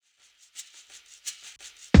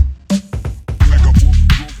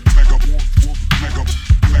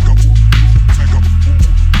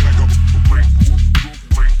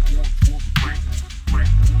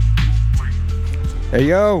Hey,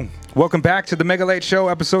 yo. Welcome back to the Mega Late Show,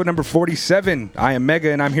 episode number 47. I am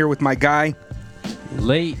Mega, and I'm here with my guy,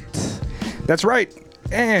 Late. That's right.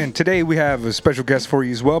 And today we have a special guest for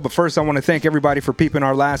you as well. But first, I want to thank everybody for peeping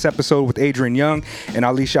our last episode with Adrian Young and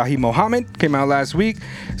Ali Shahi Mohammed. Came out last week.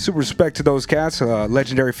 Super respect to those cats,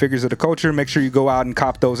 legendary figures of the culture. Make sure you go out and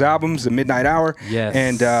cop those albums, The Midnight Hour. Yes.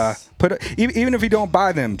 And even if you don't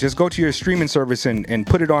buy them, just go to your streaming service and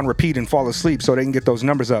put it on repeat and fall asleep so they can get those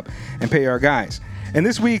numbers up and pay our guys. And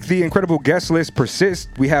this week, the incredible guest list persists.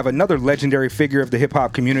 We have another legendary figure of the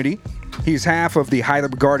hip-hop community. He's half of the highly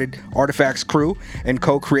regarded Artifacts crew and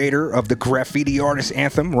co-creator of the Graffiti Artist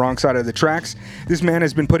Anthem, Wrong Side of the Tracks. This man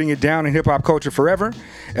has been putting it down in hip-hop culture forever.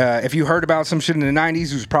 If you heard about some shit in the 90s,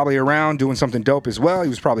 he was probably around doing something dope as well. He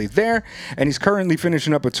was probably there. And he's currently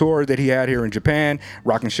finishing up a tour that he had here in Japan,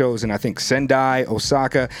 rocking shows in, I think, Sendai,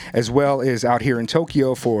 Osaka, as well as out here in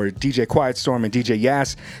Tokyo for DJ Quiet Storm and DJ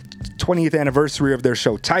Yas. 20th anniversary of their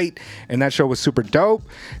show Tight, and that show was super dope.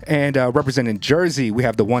 And representing Jersey, we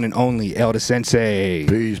have the one and only Elda Sensei.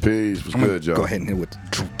 Peace. What's good, y'all? Go ahead and hit with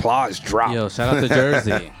applause drop. Yo, shout out to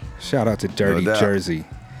Jersey. Shout out to Dirty No doubt. Jersey.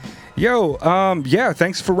 Yo, yeah,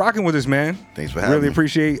 thanks for rocking with us, man. Thanks for having really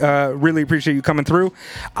me. Really appreciate you coming through.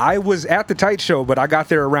 I was at the Tight show, but I got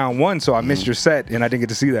there around 1, so I missed your set, and I didn't get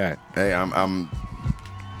to see that. Hey,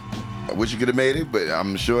 I wish you could have made it, but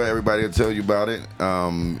I'm sure everybody will tell you about it.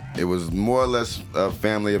 It was more or less a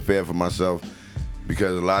family affair for myself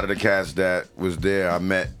because a lot of the cats that was there I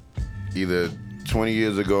met either 20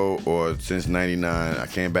 years ago or since 99. I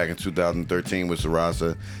came back in 2013 with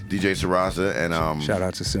Sarasa, DJ Sarasa, and Shout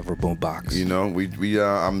out to Silver Boombox. you know,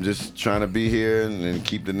 I'm just trying to be here and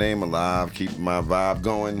keep the name alive, keep my vibe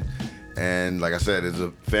going. And like I said, it's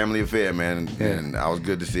a family affair, man. Yeah. And I was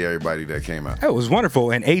good to see everybody that came out. It was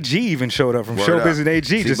wonderful, and AG even showed up from Word Showbiz up. and AG,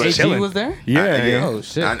 See, just but- AG chilling. was there? Yeah. Oh,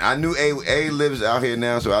 shit. I knew A lives out here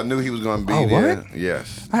now, so I knew he was going to be Oh, there. what?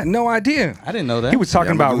 Yes. I had no idea. I didn't know that. He was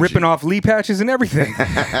talking about Yamaguchi. ripping off Lee patches and everything.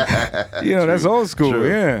 That's old school. True.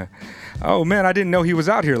 Yeah. Oh man, I didn't know he was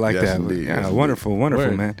out here like Yes, that. indeed. Yeah, Yes, indeed. wonderful,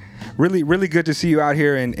 Word. man. Really good to see you out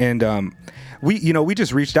here. And we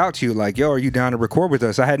just reached out to you like, yo, are you down to record with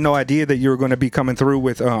us? I had no idea that you were going to be coming through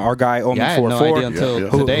with our guy Omi Yeah, I had no 44, idea until Yeah.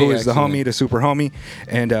 today. who is the actually. homie, the super homie.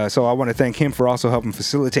 And so I want to thank him for also helping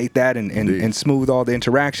facilitate that and smooth all the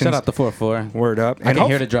interactions. Shout out to 4-4. Word up. I can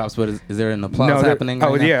hear the drops, but is there an applause No, happening?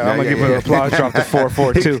 oh right now? yeah, I'm gonna give an applause drop to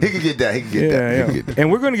 4-4 He too. can get that. He can get that. He can get that.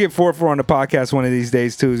 And we're going to get 4-4 on the podcast one of these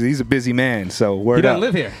days, too. He's a busy man, so word He doesn't up.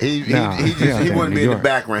 live here. He Nah, just yeah, he okay, wouldn't New be in the York.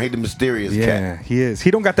 background. He the mysterious Yeah, cat. he is.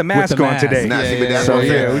 He don't got the mask the on mask. today. Nah, Yeah, see, but yeah, that's so, what I'm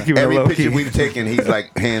yeah, saying. we keep it Every low picture key. we've taken, he's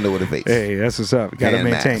like hand over the face. Hey, that's what's up. Got to Hand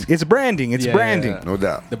maintain. mask. It's branding. It's Yeah, branding. yeah. No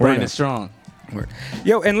doubt. The brand Word is strong.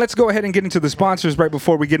 Yo, and let's go ahead and get into the sponsors right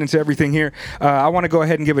before we get into everything here. I want to go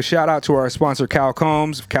ahead and give a shout out to our sponsor, Cal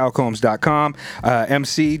Combs, calcombs.com.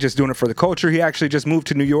 MC, just doing it for the culture. He actually just moved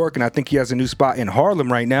to New York, and I think he has a new spot in Harlem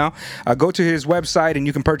right now. Go to his website, and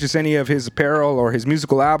you can purchase any of his apparel or his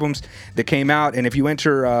musical albums that came out. And if you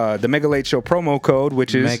enter the Mega Late Show promo code,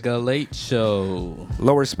 which is Mega Late Show.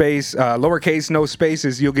 lowercase, no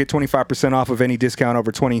spaces, you'll get 25% off of any discount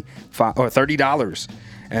over $25 or $30.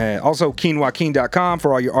 Also, quinoakeen.com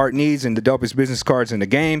for all your art needs and the dopest business cards in the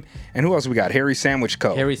game. And who else we got? Harry Sandwich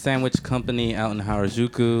Co. Harry Sandwich Company out in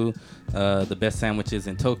Harajuku. The best sandwiches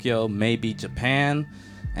in Tokyo, maybe Japan.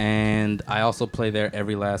 And I also play there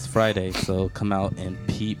every last Friday. So come out and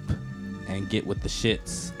peep and get with the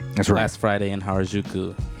shits. That's right. Last Friday in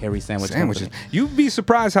Harajuku. Harry Sandwiches. Sandwiches. You'd be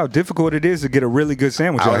surprised how difficult it is to get a really good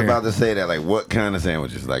sandwich I out was here. about to say that. Like, what kind of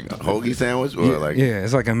sandwiches? Like a hoagie sandwich or like? Yeah,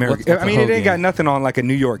 it's like American. What's I mean, a it ain't hoagie? got nothing on like a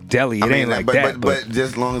New York deli. It I mean, ain't like but, that. but just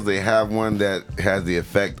as long as they have one that has the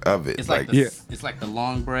effect of it. It's like Yeah. it's like the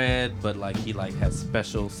long bread, but like he like has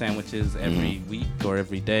special sandwiches every Mm-hmm. week or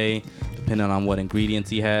every day, depending on what ingredients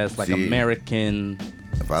he has. Like See, American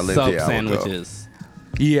if I lived sub here, I would go. sandwiches.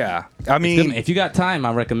 yeah, I mean, If you got time,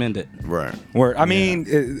 I recommend it. Right. I mean,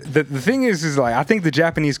 the thing is like I think the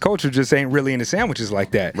Japanese culture just ain't really into sandwiches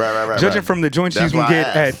like that. Right. Judging from the joints That's you can why I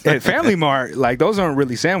get asked. at Family Mart, like those aren't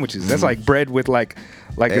really sandwiches. That's like bread with like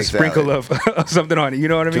a Egg sprinkle salad. of something on it. You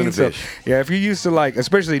know what I mean? Tuna So fish. yeah, if you're used to like,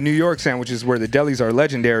 especially New York sandwiches where the delis are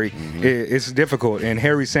legendary, Mm-hmm. it's difficult. And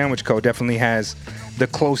Harry's Sandwich Co. definitely has the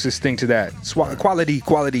closest thing to that.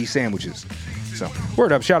 Quality sandwiches. So,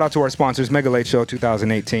 word up. Shout out to our sponsors, Mega Late Show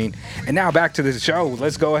 2018. And now back to the show.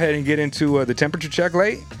 Let's go ahead and get into the temperature check,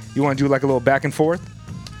 Late. You want to do like a little back and forth?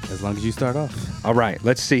 As long as you start off. All right,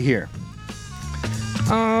 let's see here.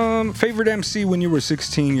 Favorite MC when you were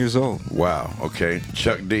 16 years old? Wow. Okay.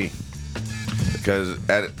 Chuck D. Because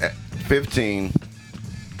at 15,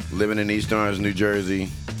 living in East Orange, New Jersey,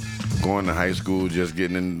 going to high school, just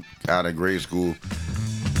getting out of grade school.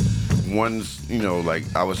 One's, like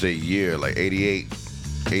I would say year, like 88,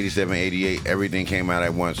 87, 88, everything came out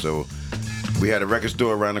at once. So we had a record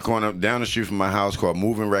store around the corner, down the street from my house called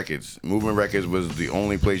Moving Records. Moving Records was the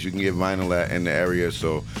only place you can get vinyl at in the area.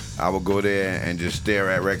 So I would go there and just stare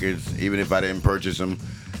at records, even if I didn't purchase them.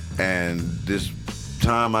 And this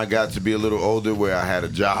time I got to be a little older where I had a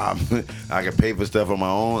job. I could pay for stuff on my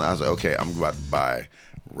own. I was like, okay, I'm about to buy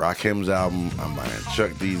Rakim's album. I'm buying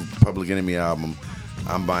Chuck D's Public Enemy album.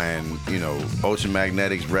 I'm buying, Ocean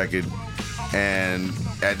Magnetics record. And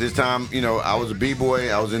at this time, I was a b-boy.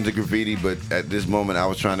 I was into graffiti, but at this moment, I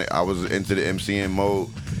was into the MCing mode.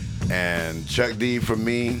 And Chuck D for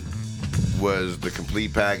me was the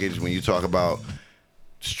complete package. When you talk about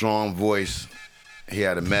strong voice, he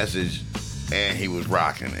had a message, and he was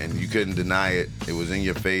rocking, and you couldn't deny it. It was in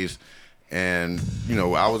your face. And,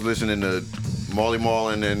 I was listening to Marley Marl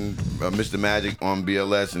and then Mr. Magic on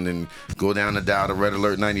BLS, and then go down the dial to Red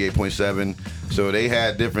Alert 98.7. So they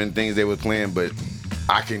had different things they were playing, but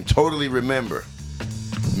I can totally remember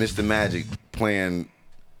Mr. Magic playing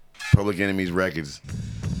Public Enemy's records,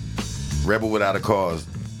 Rebel Without a Cause,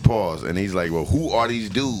 pause, and he's like, well, who are these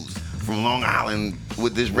dudes from Long Island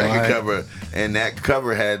with this record cover? And that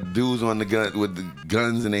cover had dudes on the gun with the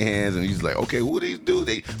guns in their hands, and he's like, okay, who are these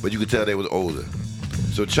dudes? But you could tell they was older.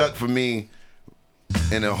 So Chuck, for me,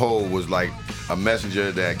 in a whole, was like a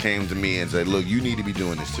messenger that came to me and said, look, you need to be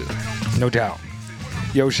doing this too. No doubt.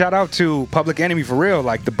 Yo, shout out to Public Enemy for real.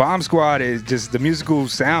 Like the Bomb Squad is just, the musical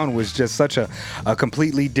sound was just such a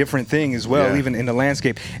completely different thing as well, even in the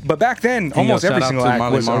landscape. But back then, almost every single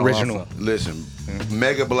act was original. Also. Listen,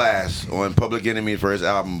 Mega Blast on Public Enemy's first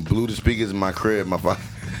album blew the speakers in my crib. My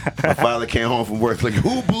father came home from work like,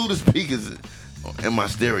 who blew the speakers in my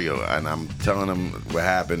stereo? And I'm telling him what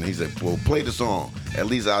happened. He said, well, play the song. At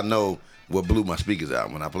least I know what blew my speakers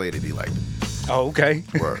out. When I played it, he liked it. Oh, okay.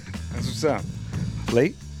 Word. That's what's up.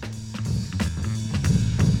 Late?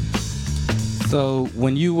 So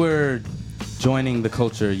when you were joining the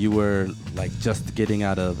culture, you were like just getting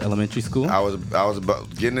out of elementary school? I was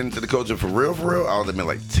about getting into the culture for real. I was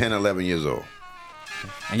like 10, 11 years old.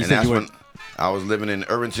 And that's when I was living in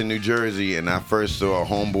Irvington, New Jersey, and I first saw a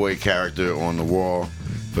Homeboy character on the wall.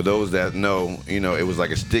 For those that know, it was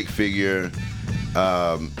like a stick figure.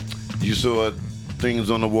 You saw things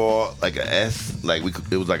on the wall like a S,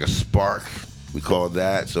 it was like a spark. We called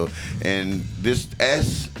that. So, and this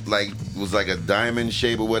S was like a diamond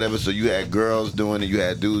shape or whatever. So you had girls doing it, you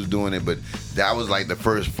had dudes doing it, but that was like the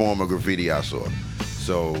first form of graffiti I saw.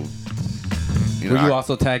 So, were you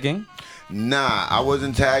also tagging? Nah, I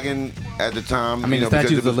wasn't tagging at the time. I mean, the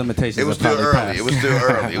statutes of limitations. It was still early. It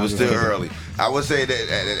was still early. I would say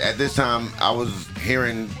that at this time, I was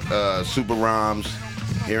hearing Super Rhymes,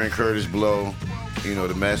 hearing Curtis Blow,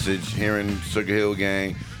 The Message, hearing Sugar Hill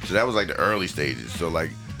Gang. So that was like the early stages. So like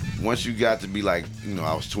once you got to be like,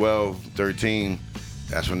 I was 12, 13,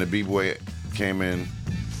 that's when the B-Boy came in.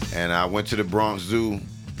 And I went to the Bronx Zoo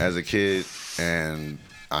as a kid, and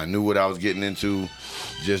I knew what I was getting into.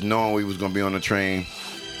 Just knowing we was going to be on the train.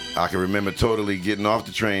 I can remember totally getting off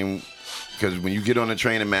the train, because when you get on the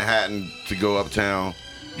train in Manhattan to go uptown,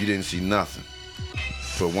 you didn't see nothing.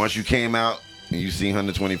 But once you came out and you see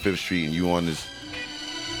 125th Street and you on this,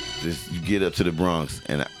 you get up to the Bronx,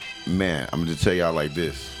 and man, I'm going to tell y'all like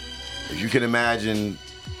this. If you can imagine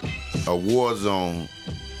a war zone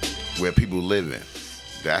where people live in,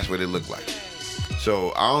 that's what it looked like. So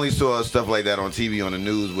I only saw stuff like that on TV, on the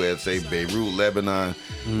news, where it say Beirut, Lebanon.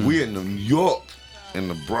 We in New York, in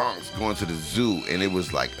the Bronx, going to the zoo, and it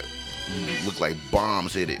was like, looked like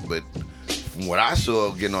bombs hit it. But from what I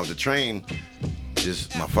saw getting off the train,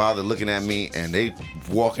 just my father looking at me, and they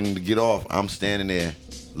walking to get off. I'm standing there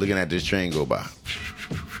looking at this train go by.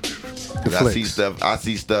 I see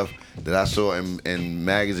stuff that I saw in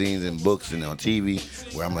magazines and books and on TV,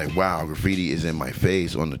 where I'm like, wow, graffiti is in my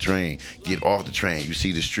face on the train. Get off the train. You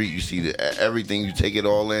see the street. You see everything. You take it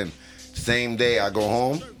all in. Same day I go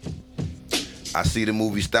home, I see the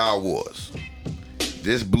movie Star Wars.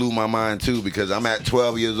 This blew my mind too, because I'm at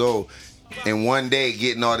 12 years old, and one day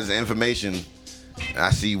getting all this information,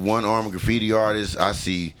 I see one armed graffiti artist. I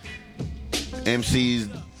see MCs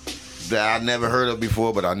that I never heard of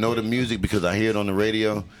before, but I know the music because I hear it on the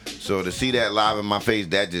radio. So to see that live in my face,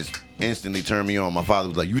 that just instantly turned me on. My father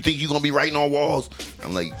was like, you think you're going to be writing on walls?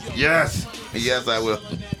 I'm like, yes, I will,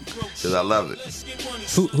 because I love it.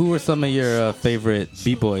 Who were some of your favorite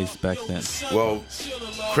B-boys back then? Well,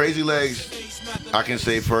 Crazy Legs, I can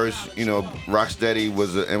say first, Rocksteady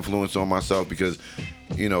was an influence on myself because,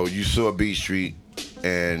 you saw Beat Street,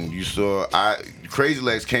 and you saw Crazy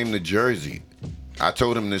Legs came to Jersey. I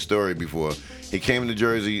told him this story before. He came to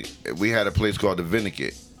Jersey. We had a place called the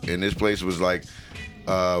Vindicate, and this place was like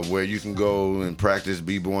where you can go and practice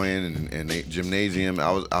b-boying and a gymnasium.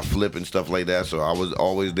 I flip and stuff like that, so I was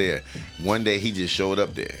always there. One day he just showed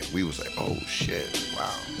up there. We was like, oh shit,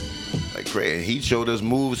 wow, like crazy. And he showed us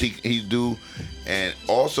moves he do, and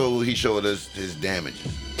also he showed us his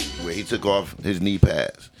damages, where he took off his knee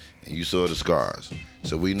pads, and you saw the scars.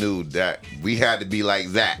 So we knew that we had to be like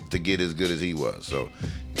that to get as good as he was. So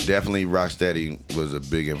definitely Rocksteady was a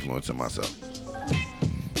big influence on myself.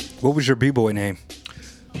 What was your b-boy name?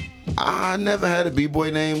 I never had a b-boy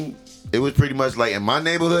name. It was pretty much like in my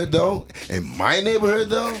neighborhood though.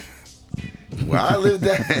 Where I lived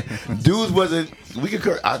at, dudes wasn't. We could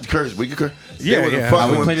curse. I curse. We could curse. Yeah, wasn't yeah.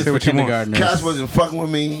 fucking We with played this for kindergartners. Cats wasn't fucking with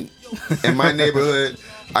me in my neighborhood.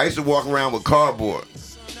 I used to walk around with cardboard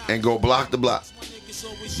and go block to block.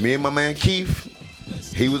 Me and my man Keith,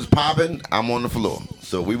 he was popping, I'm on the floor.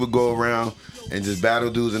 So we would go around and just battle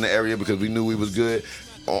dudes in the area because we knew we was good.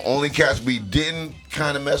 Only cats we didn't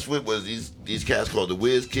kind of mess with was these cats called the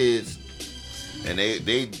Whiz Kids. And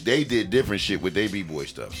they did different shit with their b-boy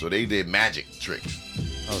stuff. So they did magic tricks.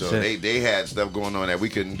 Oh, so shit. they had stuff going on that we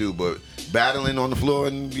couldn't do. But battling on the floor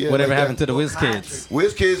and yeah. Whatever like happened that. to the Whiz Kids?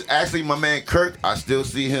 Whiz Kids, actually my man Kirk, I still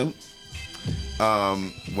see him.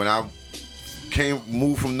 When I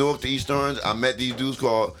moved from Newark to East Orange, I met these dudes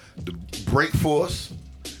called the Break Force.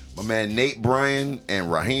 My man Nate Bryan and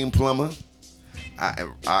Raheem Plummer.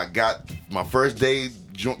 I got my first day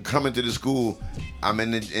coming to the school. I'm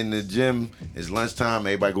in the gym. It's lunchtime.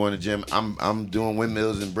 Everybody going to the gym. I'm doing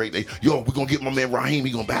windmills and break. Yo, we're gonna get my man Raheem.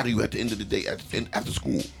 He gonna battle you at the end of the day after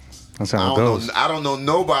school. That's how it goes. I don't know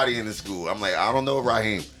nobody in the school. I'm like, I don't know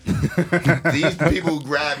Raheem. These people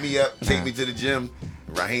grab me up, take me to the gym.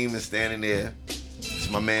 Raheem is standing there. It's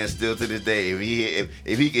my man still to this day.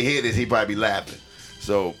 If he can hear this, he probably be laughing.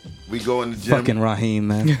 So we go in the gym. Fucking Raheem,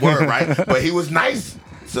 man. Word, right? But he was nice.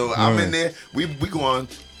 So I'm in there. We go on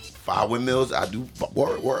 5 windmills. I do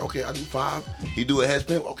word. Okay, I do 5. He do a head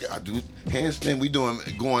spin. Okay, I do hand spin. We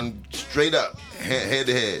going straight up, head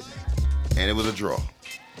to head, and it was a draw.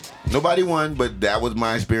 Nobody won, but that was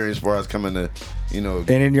my experience for us coming to, And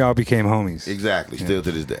then y'all became homies. Exactly. Still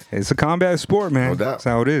to this day. It's a combat sport, man. No doubt. That's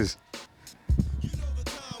how it is.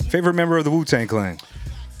 Favorite member of the Wu-Tang Clan?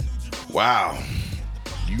 Wow.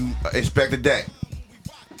 You expected that.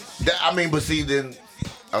 But see, then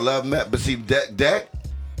I love Matt. But see, Deck.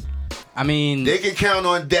 I mean, They can count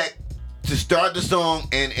on Deck to start the song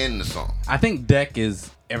and end the song. I think Deck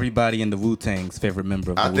is everybody in the Wu-Tang's favorite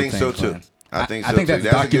member of the I Wu-Tang think so Clan. too. I think that's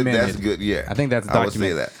that's documented. That's good. Yeah. I think that's I would say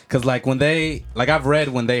documented. that. Because I've read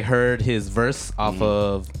when they heard his verse off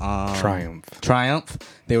of Triumph,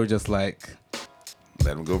 they were just like,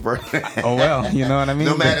 Let him go first. oh well, you know what I mean?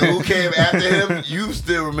 No matter who came after him, you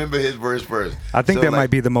still remember his verse first. I think So, that might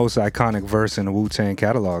be the most iconic verse in the Wu-Tang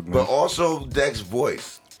catalog, man. But also Deck's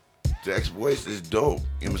voice. Deck's voice is dope. You know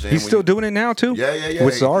what I'm saying? He's still doing it now, too? Yeah.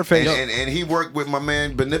 With Czarface. And he worked with my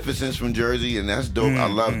man Beneficence from Jersey, and that's dope. I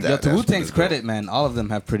love that. Yo, to That's Wu-Tang's dope. credit, man, all of them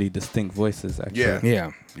have pretty distinct voices, actually. Yeah.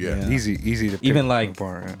 Yeah. Easy to pick Even like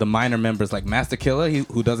apart, yeah. the minor members, like Master Killer,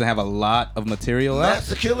 who doesn't have a lot of material out.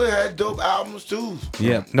 Master Killer had dope albums too.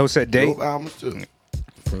 Yeah, No Set Date? Dope albums too.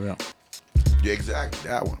 for real. Yeah, exactly.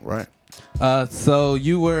 That one, right? So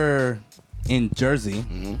you were in Jersey,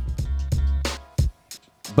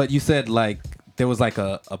 but you said like there was like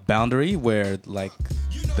a boundary where like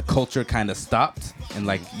the culture kind of stopped and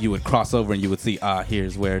like you would cross over and you would see,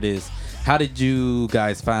 here's where it is. How did you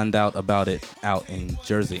guys find out about it out in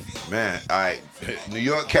Jersey? Man, New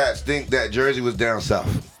York cats think that Jersey was down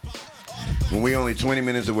south when we only 20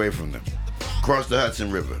 minutes away from them, across the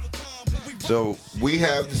Hudson River. So we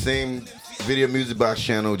have the same video music box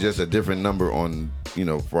channel, just a different number on,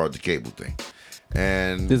 for the cable thing.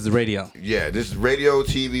 And This is radio. yeah, this is radio,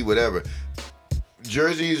 TV, whatever.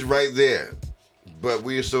 Jersey is right there, but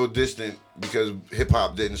we are so distant because hip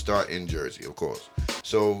hop didn't start in Jersey, of course.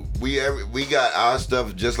 So we got our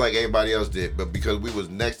stuff just like everybody else did, but because we was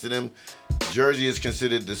next to them, Jersey is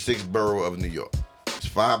considered the 6th borough of New York. It's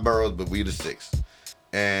 5 boroughs, but we the 6th.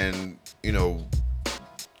 And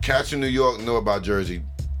cats in New York know about Jersey,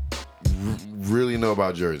 really know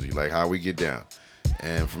about Jersey, like how we get down,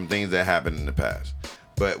 and from things that happened in the past.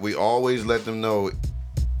 But we always let them know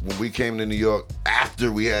when we came to New York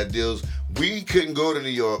after we had deals, we couldn't go to New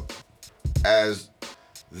York as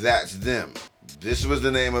That's Them. This was the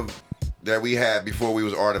name of that we had before we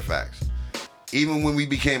was Artifacts. Even when we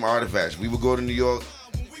became Artifacts, we would go to New York.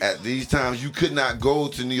 At these times, you could not go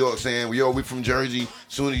to New York saying, yo, we from Jersey,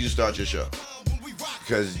 soon as you start your show.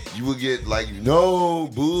 because you would get like, no,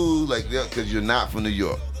 boo, like, because you're not from New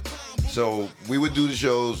York. So we would do the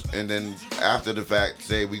shows, and then after the fact,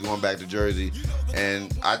 say we going back to Jersey.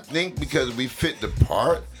 And I think because we fit the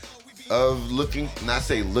part of looking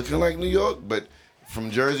like New York, but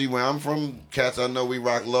from Jersey, where I'm from, cats I know we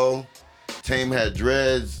rock low. Tame had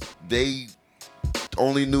dreads. They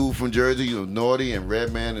only knew from Jersey, Naughty and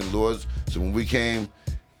Redman and Lords. So when we came,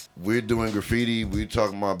 we're doing graffiti. We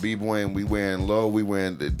talking about b-boying. We wearing low. We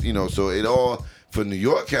wearing, so it all, for New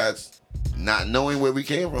York cats, not knowing where we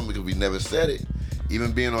came from because we never said it.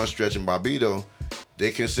 Even being on Stretch and Barbito,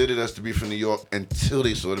 they considered us to be from New York until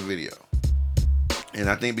they saw the video. And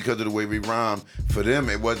I think because of the way we rhyme, for them,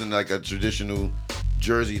 it wasn't like a traditional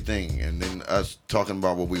Jersey thing. And then us talking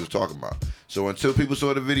about what we was talking about. So until people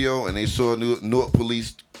saw the video and they saw Newark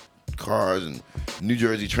police cars and New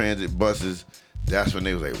Jersey Transit buses, that's when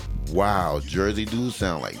they was like, wow, Jersey dudes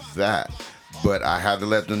sound like that. But I had to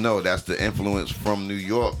let them know that's the influence from New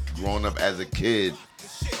York. Growing up as a kid,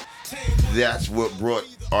 that's what brought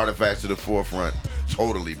Artifacts to the forefront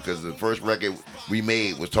totally. Because the first record we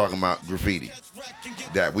made was talking about graffiti.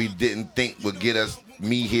 That we didn't think would get us,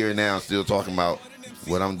 me here now, still talking about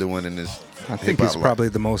what I'm doing in this. I think it's probably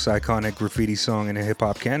the most iconic graffiti song in the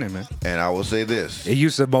hip-hop canon, man. And I will say this. It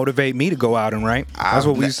used to motivate me to go out and write. That's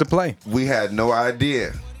what we used to play. We had no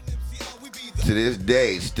idea. To this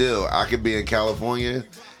day, still, I could be in California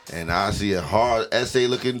and I see a hard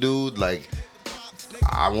essay-looking dude. Like,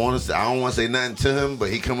 I don't want to say nothing to him,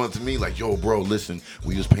 but he come up to me like, yo, bro, listen,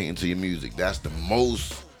 we just painting to your music. That's the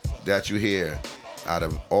most that you hear out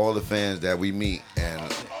of all the fans that we meet. And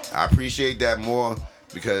I appreciate that more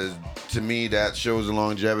because, to me, that shows the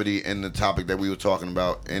longevity in the topic that we were talking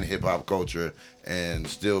about in hip-hop culture and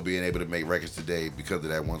still being able to make records today because of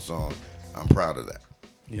that one song. I'm proud of that.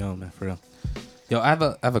 Yo, man, for real. Yo, I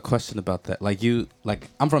have a question about that. Like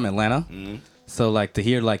I'm from Atlanta, so like to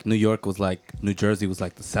hear like New York was like New Jersey was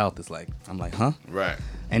like the South is like I'm like, huh? Right.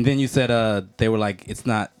 And then you said they were like it's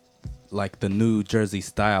not like the New Jersey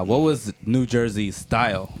style. What was New Jersey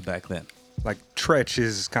style back then? Like Tretch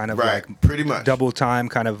is kind of right, like pretty much double time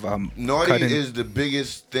kind of. Naughty is the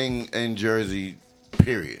biggest thing in Jersey,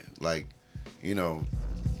 period. Like,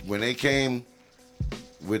 when they came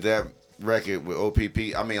with that record with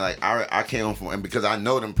OPP, I mean, like, I came from, and because I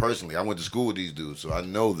know them personally, I went to school with these dudes, so I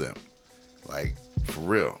know them, like, for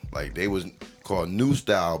real. Like, they was called New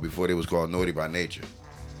Style before they was called Naughty by Nature,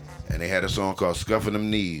 and they had a song called Scuffing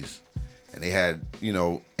Them Knees, and they had,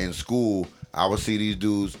 in school, I would see these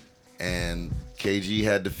dudes, and KG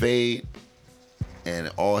had the fade,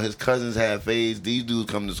 and all his cousins had fades. These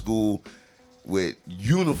dudes come to school with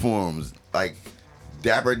uniforms, like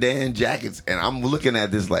Dapper Dan jackets, and I'm looking at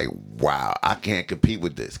this like, wow, I can't compete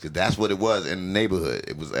with this, because that's what it was in the neighborhood.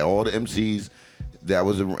 It was all the MCs that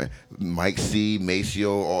was Mike C,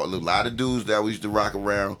 Maceo, a lot of dudes that we used to rock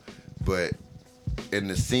around, but in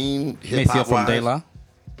the scene, hip hop Maceo from De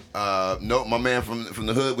La? No, my man from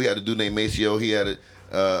the hood, we had a dude named Maceo. He had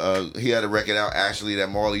a record out actually that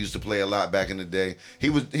Marley used to play a lot back in the day. He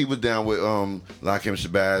was down with Lakim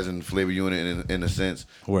Shabazz and Flavor Unit in a sense,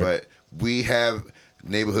 Word. But we have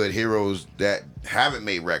neighborhood heroes that haven't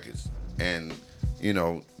made records and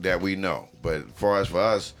that we know. But as far as for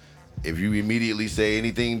us, if you immediately say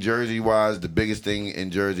anything Jersey wise, the biggest thing in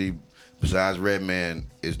Jersey besides Redman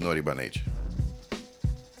is Naughty by Nature.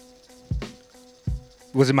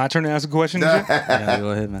 Was it my turn to ask a question? Yeah, go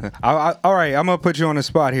ahead, man. All right, I'm gonna put you on the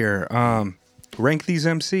spot here. Rank these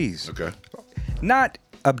MCs. Okay. Not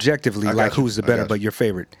objectively like who's the better, but your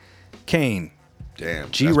favorite. Kane, Damn.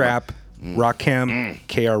 G-Rap, Rakim,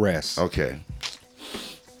 KRS. Okay.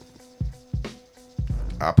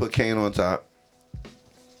 I put Kane on top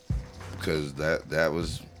because that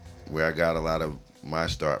was where I got a lot of my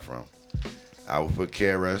start from. I would put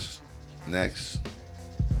KRS next.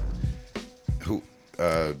 Who?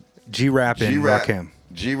 G-Rap and Rakim.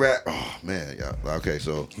 G-Rap. Oh man, yeah. Okay,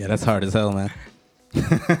 so Yeah, that's hard as hell, man.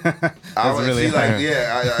 I would really see like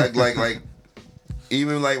hard. I like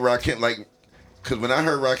even like Rakim, like, because when I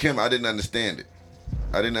heard Rakim, I didn't understand it.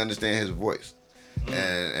 I didn't understand his voice,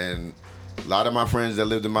 and a lot of my friends that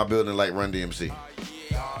lived in my building like Run DMC.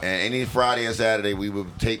 And any Friday and Saturday, we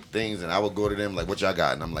would take things, and I would go to them like, "What y'all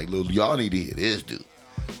got?" And I'm like, "Little, y'all need to hear this dude.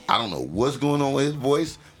 I don't know what's going on with his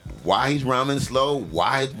voice, why he's rhyming slow,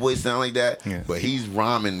 why his voice sound like that, but he's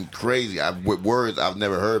rhyming crazy with words I've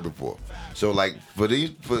never heard before." So like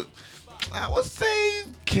I would say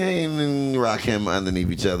Kane and Rakim underneath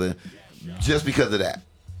each other, just because of that,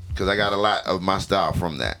 because I got a lot of my style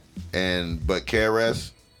from that. But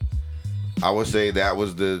KRS, I would say that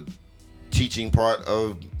was the teaching part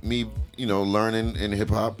of me learning in hip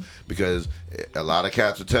hop, because a lot of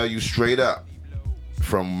cats will tell you straight up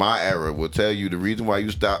from my era will tell you the reason why you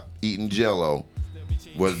stopped eating Jello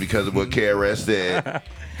was because of what KRS said.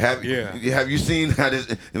 Have you seen how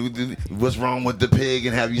this? What's wrong with the pig?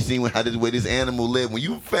 And have you seen how this way this animal lived? When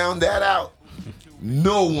you found that out,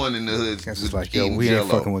 no one in the hood was like, eating we Jell-O.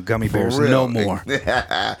 ain't fucking with gummy For bears real. no more.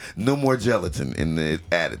 No more gelatin in the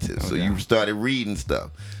additives. So you started reading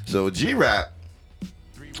stuff. So G-Rap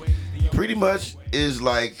pretty much is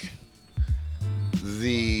like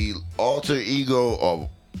the alter ego of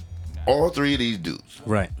all three of these dudes.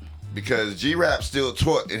 Right. Because G-Rap still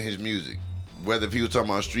taught in his music. Whether if he was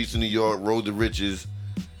talking about Streets of New York, Road to Riches,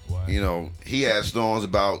 he had songs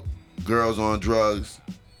about girls on drugs,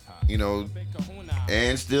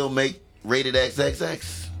 and still make Rated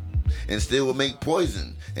XXX, and still will make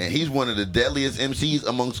Poison. And he's one of the deadliest MCs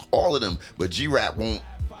amongst all of them. But G-Rap won't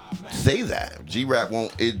say that. G-Rap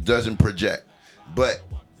it doesn't project. But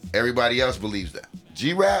everybody else believes that.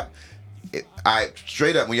 G-Rap,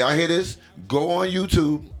 straight up, when y'all hear this, go on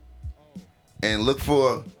YouTube and look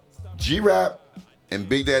for G-Rap and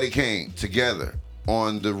Big Daddy Kane together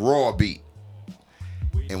on the Raw beat.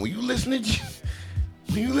 And when you listen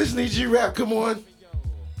to G-Rap, come on,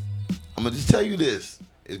 I'm gonna just tell you this.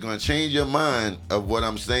 It's gonna change your mind of what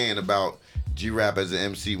I'm saying about G-Rap as an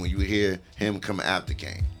MC when you hear him come after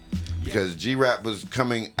Kane. Because G-Rap was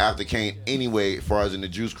coming after Kane anyway, as far as in the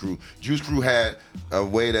Juice Crew. Juice Crew had a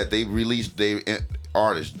way that they released their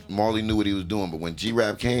artists. Marley knew what he was doing, but when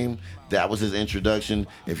G-Rap came, that was his introduction.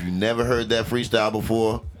 If you never heard that freestyle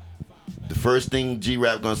before, the first thing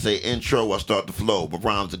G-Rap gonna say, intro, I start the flow, but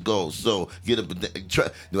rhymes to go. So get up,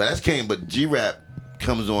 that's Kane, but G-Rap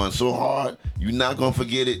comes on so hard, you're not gonna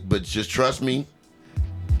forget it. But just trust me,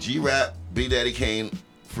 G-Rap, Big Daddy Kane,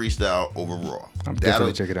 freestyle over Raw. I'm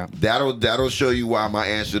definitely check it out. That'll show you why my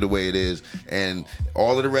answer the way it is, and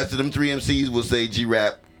all of the rest of them 3 MCs will say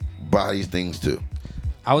G-Rap bodies things too.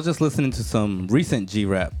 I was just listening to some recent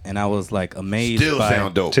G-Rap, and I was like amazed Still by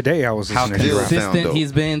sound dope. Today I was how listening to Still G-Rap. sound consistent dope.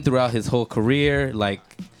 he's been throughout his whole career. Like,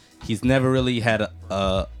 he's never really had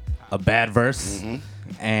a bad verse,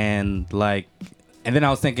 and then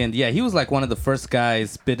I was thinking, yeah, he was like one of the first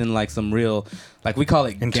guys spitting like some real, like we call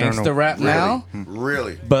it Internal. gangster rap now.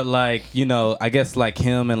 Really? But like, I guess like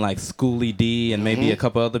him and like Schoolie D and maybe a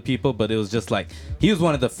couple other people, but it was just like he was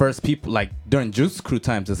one of the first people like during Juice Crew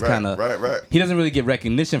times. It's kind of right. He doesn't really get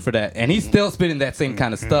recognition for that, and he's still spitting that same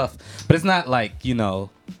kind of stuff. But it's not like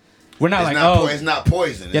we're not like it's not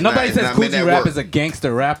Poison. yeah. It's nobody not, says it's not Cool Men G at Rap Work. is a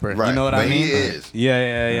gangster rapper. Right, You know what I but mean? he is.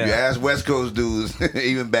 Yeah. You ask West Coast dudes,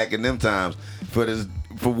 even back in them times, for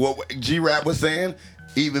what G-Rap was saying,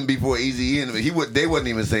 even before Eazy-E, they wasn't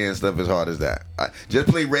even saying stuff as hard as that. Just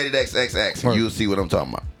play Rated XXX and you'll see what I'm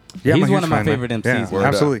talking about. Yeah, I'm He's a one huge of my fan, man. favorite MCs. Yeah, Word up.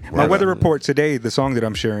 absolutely. Word My up. weather report today, the song that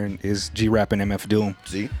I'm sharing is G-Rap and MF Doom.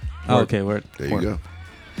 See? Oh, okay, word. There you go.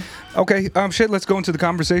 Okay, let's go into the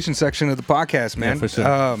conversation section of the podcast, man. Yeah, for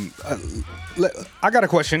sure. I got a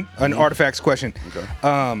question, an Artifacts question.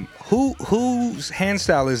 Okay. Whose hand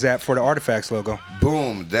style is that for the Artifacts logo?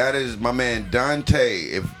 Boom. That is my man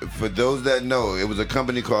Dante. For those that know, it was a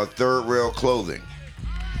company called Third Rail Clothing.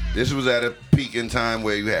 This was at a peak in time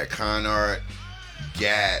where you had Con Art,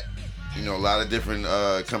 GAT, a lot of different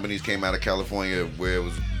companies came out of California where it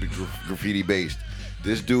was graffiti based.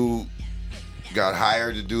 This dude got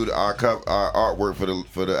hired to do our artwork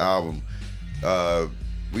for the album.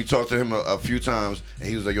 We talked to him a few times, and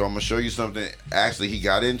he was like, "Yo, I'm gonna show you something." Actually, he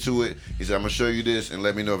got into it. He said, "I'm gonna show you this, and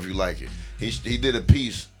let me know if you like it." He did a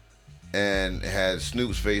piece, and had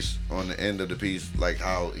Snoop's face on the end of the piece, like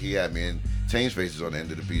how he had me and Tane's faces on the end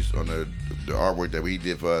of the piece on the artwork that he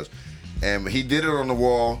did for us. And he did it on the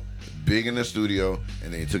wall, big in the studio,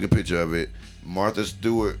 and then he took a picture of it. Martha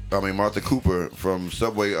Cooper from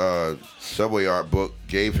Subway Art Book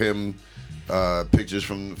gave him pictures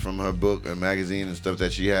from her book and magazine and stuff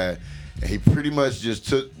that she had, and he pretty much just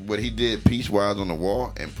took what he did piece-wise on the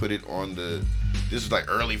wall and put it on this is like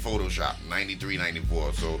early Photoshop, 93,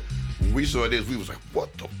 94. So when we saw this, we was like,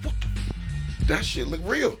 what the that shit look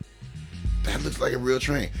real. That looks like a real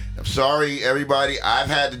train. I'm sorry, everybody. I've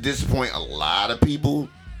had to disappoint a lot of people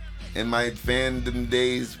in my fandom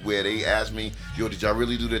days where they asked me, "Yo, did y'all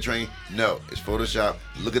really do that train?" No, it's Photoshop.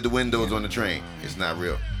 Look at the windows on the train. It's not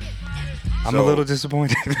real. I'm a little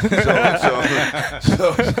disappointed.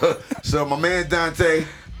 So my man Dante,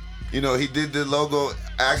 he did the logo.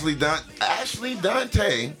 Actually,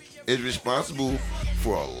 Dante is responsible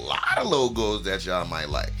for a lot of logos that y'all might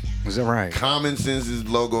like. Is that right? Common Sense's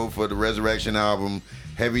logo for the Resurrection album.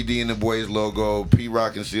 Heavy D and the Boys logo, P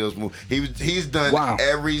Rock and Seals move. He's done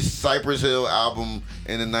every Cypress Hill album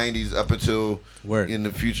in the '90s up until in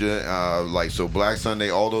the future. So Black Sunday,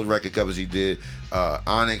 all those record covers he did.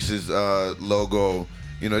 Onyx's logo.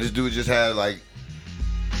 This dude just had like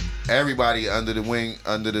everybody under the wing,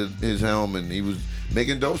 under his helm, and he was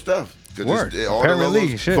making dope stuff. Word. All the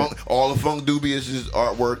logos, all the Funk Dubious'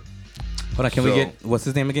 artwork. Hold on, can we get, what's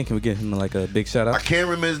his name again? Can we give him like a big shout out? I can't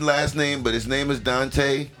remember his last name, but his name is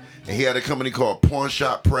Dante, and he had a company called Pawn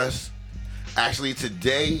Shop Press. Actually,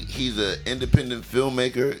 today, he's an independent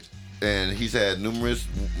filmmaker, and he's had numerous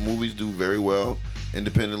movies do very well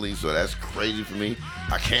independently, so that's crazy for me.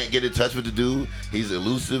 I can't get in touch with the dude. He's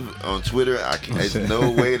elusive on Twitter. There's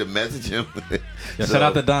no way to message him. Shout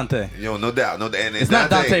out to Dante. No doubt. And it's not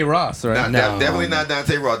Dante Ross, right? Definitely not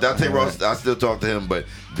Dante Ross. Dante Ross, I still talk to him, but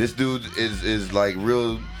this dude is like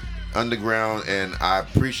real underground, and I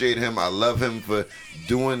appreciate him. I love him for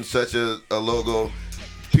doing such a logo.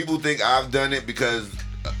 People think I've done it because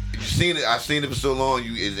you've seen it. I've seen it for so long.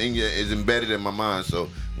 It's embedded in my mind. So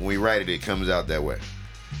when we write it, it comes out that way.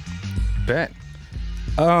 Bet.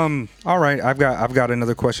 All right. I've got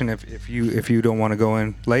another question. If you don't want to go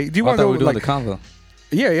in late, do you want to go doing the convo?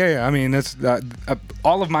 Yeah. I mean, that's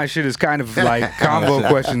all of my shit is kind of like combo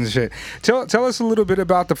questions and shit. Tell us a little bit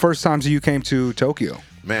about the first times you came to Tokyo.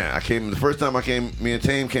 Man, the first time I came, me and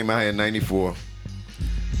Tame came out here in '94.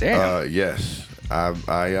 Damn. Yes.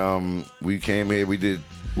 We came here. We did.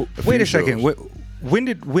 Wait a second. When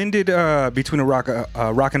did Between a Rock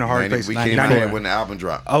and a Hard Place? We came here when the album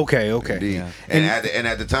dropped. Okay. Indeed. Yeah. And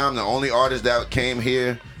at the time, the only artists that came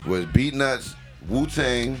here was Beatnuts,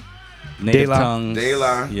 Wu-Tang, Native Tongues, De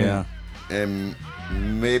La, yeah, and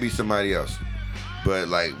maybe somebody else. But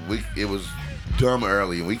like it was dumb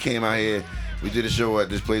early, and we came out here. We did a show at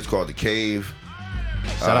this place called The Cave.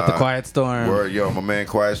 Shout out to Quiet Storm. Word, yo, my man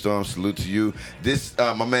Quiet Storm, salute to you. This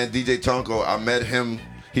my man DJ Tonko, I met him.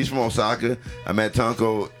 He's from Osaka. I met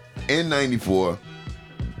Tonko in '94.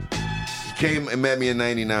 He came and met me in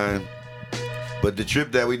 '99. But the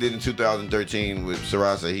trip that we did in 2013 with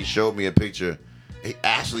Sarasa, he showed me a picture. He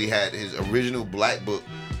actually had his original black book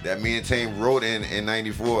that me and Tame wrote in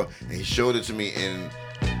 '94, and he showed it to me. And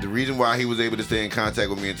the reason why he was able to stay in contact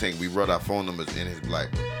with me and Tame, we wrote our phone numbers in his black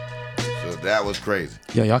book. So that was crazy.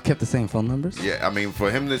 Yo, y'all kept the same phone numbers? Yeah, I mean,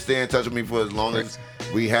 for him to stay in touch with me for as long as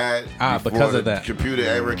we had because of that computer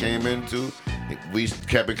era came into, we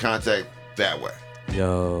kept in contact that way.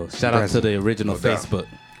 Yo, shout out to the original Facebook.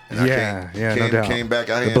 And came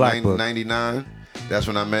back out here in '99. That's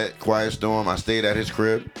when I met Quiet Storm. I stayed at his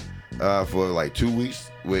crib for like 2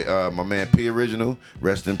 weeks with my man P Original,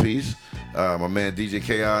 rest in peace, my man DJ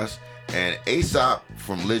Chaos, and Aesop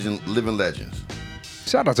from Living Legends.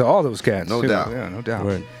 Shout out to all those cats. No doubt. Yeah, no doubt.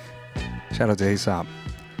 Word. Shout out to Aesop.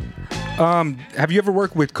 Have you ever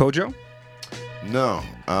worked with Kojo? No,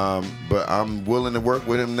 but I'm willing to work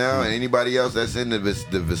with him now, and anybody else that's in the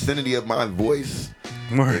vicinity of my voice.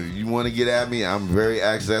 Word. If you want to get at me, I'm very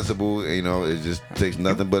accessible. It just takes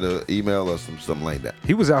nothing but an email or something like that.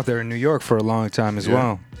 He was out there in New York for a long time as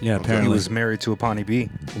well. Yeah, apparently. He was married to Apani B.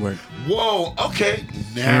 Word. Whoa, okay.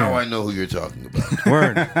 Now I know who you're talking about.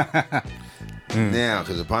 Word. Now,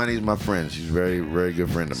 because Apani is my friend. She's a very, very good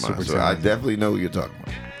friend of mine. Super so I definitely know who you're talking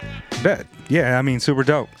about. Bet. Yeah, I mean, super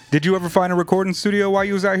dope. Did you ever find a recording studio while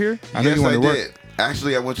you was out here? Yes, I did.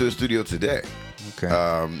 Actually, I went to the studio today. Okay.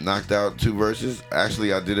 Knocked out 2 verses.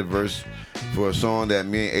 Actually, I did a verse for a song that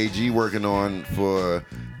me and AG working on for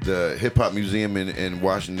the Hip Hop Museum in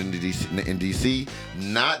Washington, D.C.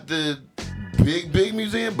 Not the big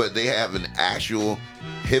museum, but they have an actual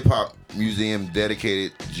hip hop museum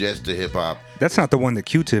dedicated just to hip hop. That's not the one that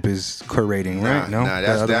Q-Tip is curating, right? No,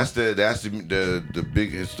 that's the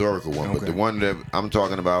big historical one. Okay. But the one that I'm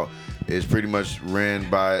talking about is pretty much ran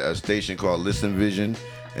by a station called Listen Vision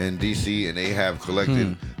in DC, and they have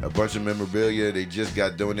collected a bunch of memorabilia. They just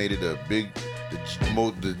got donated the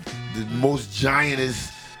most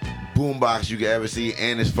giantest boombox you could ever see,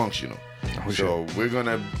 and it's functional. So we're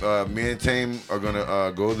gonna, me and Tame are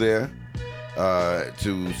gonna go there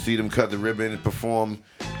to see them cut the ribbon and perform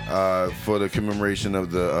for the commemoration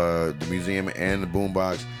of the museum and the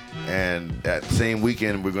boombox. And that same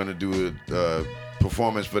weekend, we're gonna do a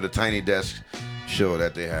performance for the Tiny Desk show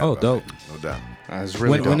that they have. Oh, dope! No doubt. That's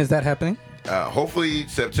really dope. When is that happening? Hopefully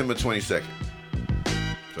September 22nd.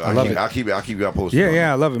 So I love it. I'll keep you all posted.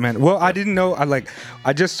 Yeah, I love it, man. Well, I didn't know.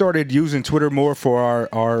 I just started using Twitter more for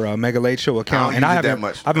our Mega Late Show account, and I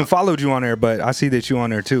haven't followed you on there, but I see that you on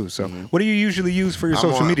there too. So, what do you usually use for your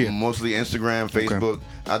social media? Mostly Instagram, Facebook. Okay.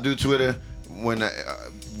 I do Twitter when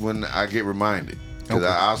when I get reminded. Because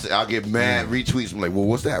Okay. I'll get mad retweets. I'm like, well,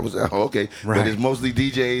 what's that? What's that? Oh, okay. Right. But it's mostly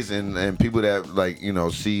DJs and people that like, you know,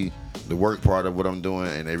 see the work part of what I'm doing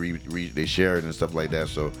and they share it and stuff like that.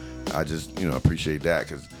 So I just, you know, appreciate that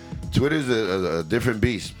because Twitter's a different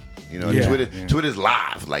beast. You know, Yeah, Twitter's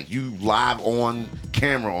live. Like you live on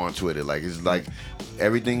camera on Twitter. Like it's like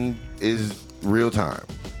everything is real time.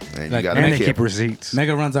 And Like, you gotta And be they keep careful. receipts.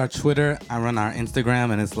 Mega runs our Twitter. I run our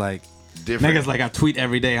Instagram, and it's like Different. Mega's like I tweet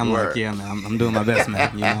every day. I'm Word. like, yeah, man, I'm doing my best,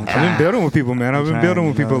 man. You know, I've been building with people, man. I've been Trying, building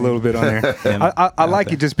with you people a know. little bit on there. Yeah. I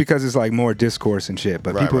like it just because it's like more discourse and shit.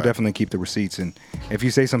 But Right, people right. definitely keep the receipts. And if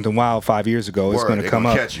you say something wild 5 years ago, it's Word, going to they come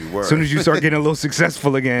gonna up catch you, word. as soon as you start getting a little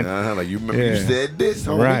successful again. Like you remember Yeah. you said this,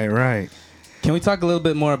 homie? Right, right. Can we talk a little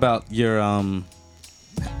bit more about your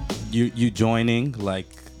you joining? Like,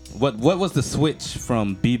 what was the switch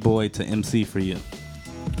from b-boy to MC for you?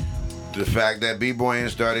 The fact that b-boying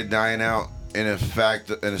started dying out in a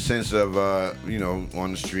sense of you know,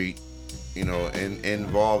 on the street, you know, and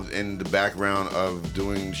involved in the background of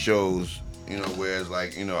doing shows, you know, whereas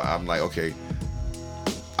like, you know, I'm like, okay,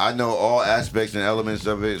 I know all aspects and elements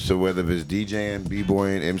of it. So whether it's DJing,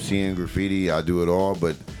 b-boying, MCing, graffiti, I do it all.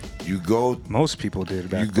 But you go Most people did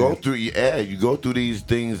back you go then. through you go through these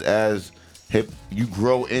things as you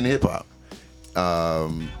grow in hip hop.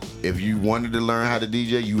 If you wanted to learn how to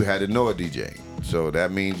DJ, you had to know a DJ. So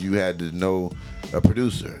that means you had to know a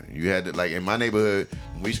producer. You had to, like in my neighborhood,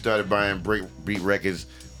 when we started buying breakbeat records,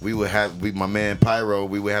 we would have my man Pyro,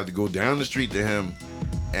 we would have to go down the street to him,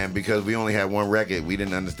 and because we only had one record, we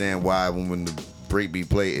didn't understand why when the breakbeat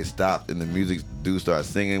played, it stopped and the music dude started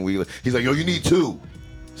singing. He's like, yo, you need two.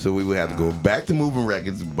 So we would have to go back to Moving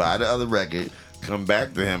Records, buy the other record, come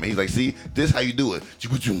back to him. He's like, see, this how you do it.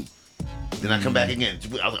 Then I come back again.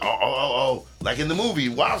 I was like, oh, like in the movie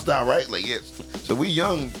Wild Style, right? Like, yes. So we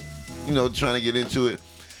young, you know, trying to get into it.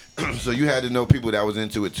 So you had to know people that was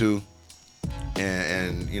into it too,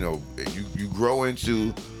 and you know, you grow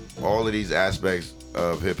into all of these aspects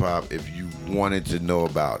of hip hop if you wanted to know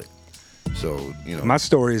about it. So, you know. My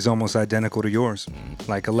story is almost identical to yours.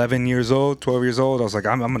 Like 11 years old, 12 years old, I was like,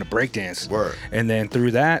 I'm going to break dance. Word. And then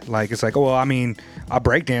through that, like, it's like, oh, well, I mean, I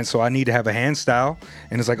break dance, so I need to have a hand style.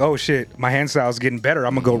 And it's like, oh, shit, my hand style is getting better.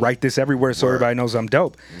 I'm going to go write this everywhere so Word. everybody knows I'm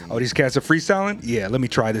dope. Oh, these cats are freestyling? Yeah, let me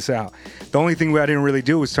try this out. The only thing I didn't really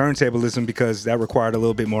do was turntablism because that required a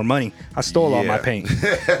little bit more money. I stole all my Yeah. paint.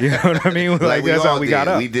 You know what I mean? Like we that's all how we did. got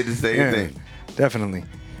up. We did the same Yeah, thing. Definitely.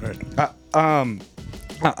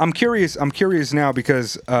 I'm curious now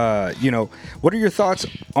because you know, what are your thoughts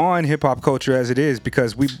on hip hop culture as it is?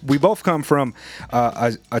 Because we both come from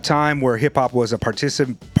a time where hip hop was a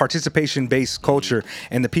participation based culture,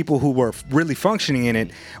 and the people who were really functioning in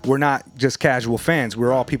it were not just casual fans.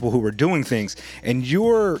 We're all people who were doing things. And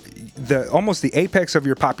almost the apex of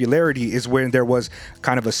your popularity is when there was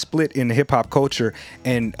kind of a split in the hip hop culture,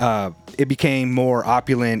 and it became more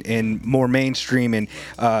opulent and more mainstream, and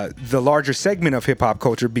the larger segment of hip hop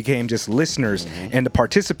culture became just listeners, and the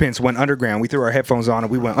participants went underground. We threw our headphones on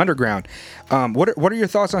and we went underground. What are your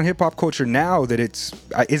thoughts on hip hop culture now that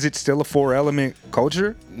is it still a 4-element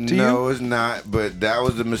culture to No, you? it's not. But that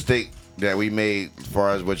was the mistake that we made as far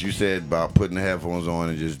as what you said about putting the headphones on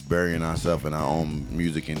and just burying ourselves in our own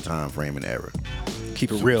music and time frame and era.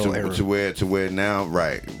 Keep it real, era. To where now,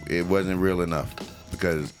 right, it wasn't real enough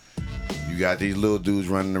because you got these little dudes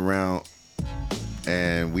running around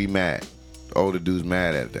and we mad. Older dudes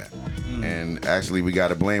mad at that. And actually we got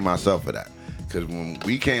to blame ourselves for that because when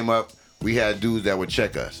we came up, we had dudes that would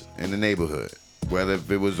check us in the neighborhood. Whether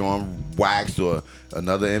if it was on Wax or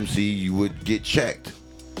another MC, you would get checked.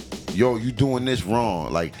 Yo, you doing this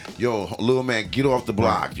wrong. Like, yo, little man, get off the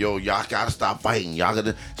block. Yo, y'all gotta stop fighting. Y'all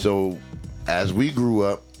gotta. So, as we grew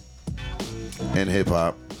up in hip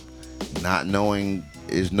hop, not knowing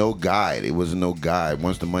is no guide. It wasn't no guide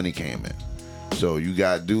once the money came in. So you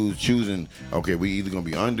got dudes choosing, okay, we either gonna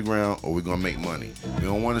be underground or we're gonna make money. We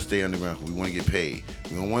don't want to stay underground because we want to get paid.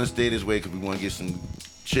 We don't want to stay this way because we want to get some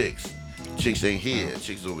chicks. Chicks ain't here.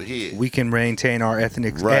 Chicks over here. We can maintain our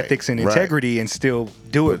ethics and right. integrity and still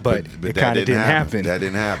do it, but But it that kind of didn't happen. That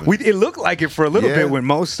didn't happen. It looked like it for a little Yeah. bit when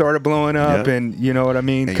most started blowing up, Yeah. and you know what I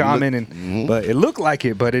mean, And you Common, look- and but it looked like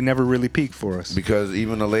it, but it never really peaked for us. Because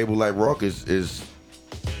even a label like Rock is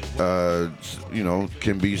you know,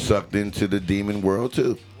 can be sucked into the demon world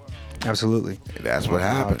too. Absolutely. That's what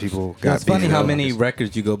happens. People Yeah, got it's funny beat how up. many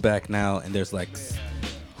records you go back now and there's like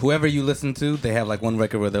whoever you listen to, they have like one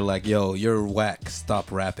record where they're like, yo, you're whack,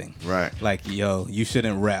 stop rapping. Right. Like, yo, you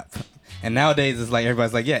shouldn't rap. And nowadays it's like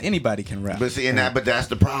everybody's like, yeah, anybody can rap. But see, but that's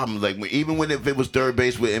the problem. Like even when if it was Third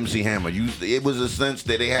Base with MC Hammer, it was a sense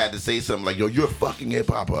that they had to say something like, "Yo, you're fucking hip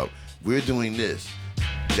hop up. We're doing this."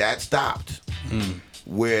 That stopped.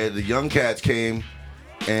 Where the young cats came,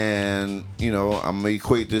 and I'm gonna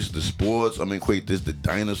equate this to sports. I'm gonna equate this to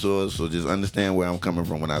dinosaurs. So just understand where I'm coming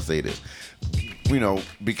from when I say this.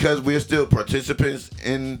 Because we're still participants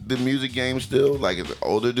in the music game still, like as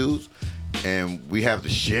older dudes, and we have to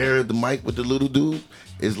share the mic with the little dude.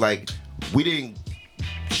 It's like we didn't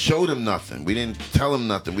show them nothing. We didn't tell them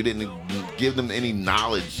nothing. We didn't give them any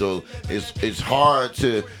knowledge. So it's hard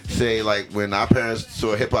to say, like, when our parents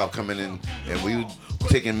saw hip hop coming in and we were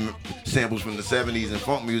taking samples from the 70s and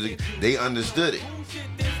funk music, they understood it.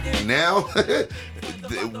 Now,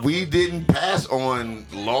 we didn't pass on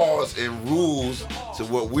laws and rules to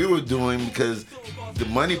what we were doing because the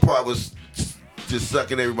money part was just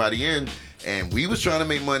sucking everybody in, and we was trying to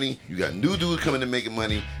make money. You got new dudes coming and making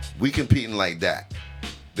money. We competing like that.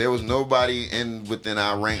 There was nobody within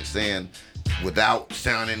our ranks saying, without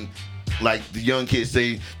sounding like the young kids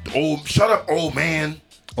say, "Oh, shut up, old man."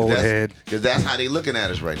 Old head. Because that's how they looking at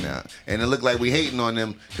us right now. And it look like we hating on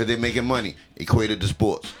them because they're making money. Equated to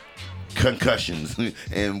sports. Concussions.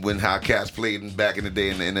 And when how cats played back in the day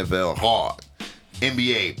in the NFL, hard.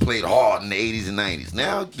 NBA played hard in the 80s and 90s.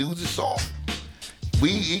 Now dudes are soft.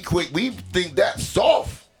 We think that's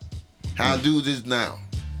soft. How dudes is now.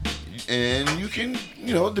 And you can,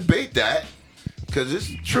 debate that because it's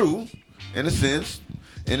true in a sense.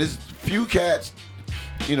 And there's few cats,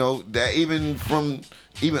 that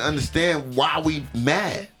even understand why we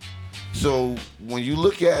mad. So when you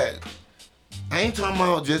look at, I ain't talking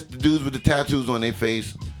about just the dudes with the tattoos on their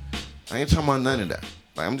face. I ain't talking about none of that.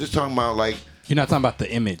 Like, I'm just talking about, like, you're not talking about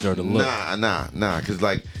the image or the look. Nah. Because,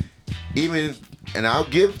 like, and I'll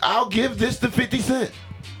give this to 50 Cent.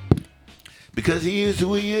 Because he is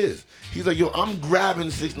who he is. He's like, yo, I'm grabbing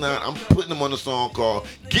 6ix9ine. I'm putting him on a song called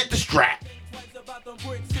Get the Strap.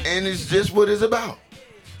 And it's just what it's about.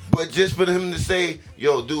 But just for him to say,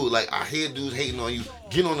 yo, dude, like, I hear dudes hating on you.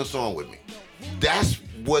 Get on the song with me. That's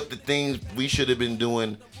what the things we should have been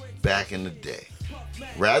doing back in the day.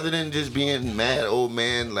 Rather than just being mad old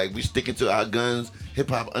man, like we sticking to our guns,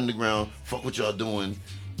 hip-hop underground, fuck what y'all doing.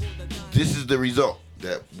 This is the result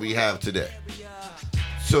that we have today.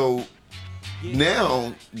 So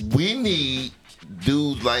now we need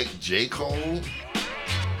dudes like J. Cole,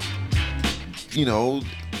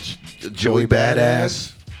 Joey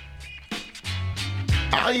Badass.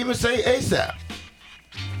 I'll even say ASAP.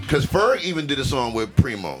 Because Ferg even did a song with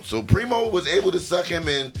Primo. So Primo was able to suck him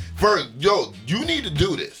in. Ferg, yo, you need to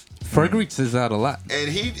do this. Ferg reaches out a lot.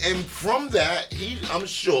 And from that, I'm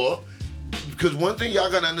sure, because one thing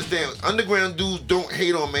y'all gotta understand, underground dudes don't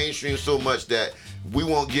hate on mainstream so much that we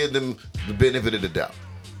won't give them the benefit of the doubt.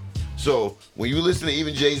 So when you listen to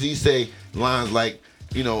even Jay-Z say lines like,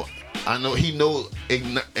 I know he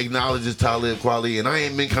acknowledges Talib Kweli, and I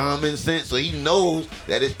ain't been common sense, so he knows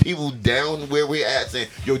that it's people down where we're at saying,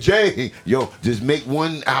 yo, Jay, just make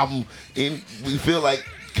one album. And we feel like,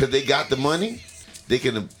 because they got the money, they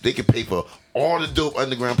can pay for all the dope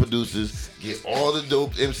underground producers, get all the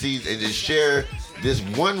dope MCs, and just share this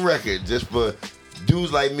one record just for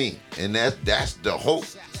dudes like me. And that's the hope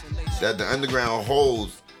that the underground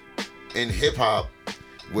holds in hip-hop,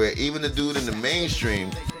 where even the dude in the mainstream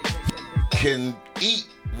can eat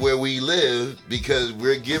where we live because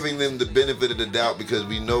we're giving them the benefit of the doubt because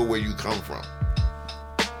we know where you come from.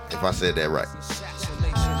 If I said that right.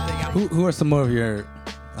 Who are some more of your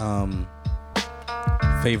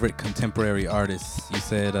favorite contemporary artists? You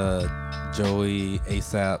said Joey,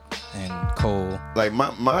 ASAP, and Cole. Like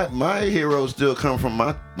my heroes still come from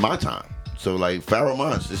my time. So like Pharoah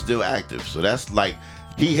Monch is still active. So that's like,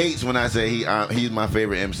 he hates when I say he's my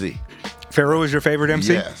favorite MC. Pharoah is your favorite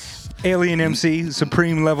MC? Yes. Alien MC,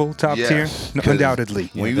 supreme level, top tier, undoubtedly.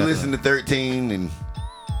 When you listen to 13 and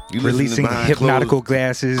you releasing listen to hypnotical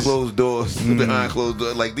glasses, closed doors, behind closed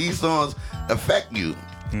doors, like these songs affect you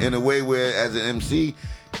in a way where, as an MC,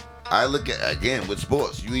 I look at, again, with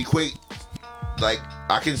sports, you equate, like,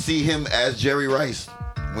 I can see him as Jerry Rice.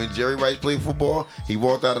 When Jerry Rice played football, he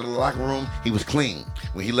walked out of the locker room, he was clean.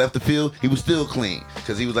 When he left the field, he was still clean.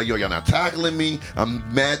 Because he was like, yo, y'all not tackling me. I'm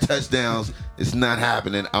mad touchdowns. It's not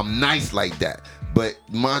happening. I'm nice like that. But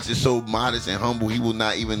Monch is so modest and humble, he will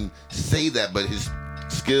not even say that. But his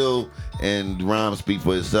skill and rhyme speak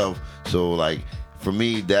for itself. So, like, for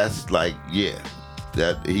me, that's like, yeah.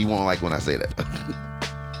 That he won't like when I say that.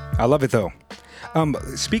 I love it, though.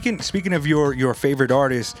 Speaking of your favorite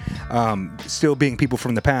artists, still being people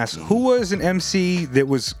from the past, who was an MC that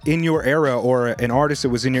was in your era, or an artist that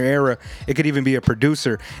was in your era? It could even be a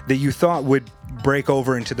producer that you thought would break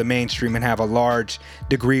over into the mainstream and have a large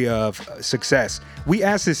degree of success. We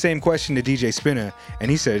asked the same question to DJ Spinna, and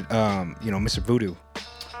he said, Mr. Voodoo.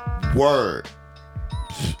 Word.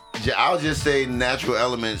 I'll just say Natural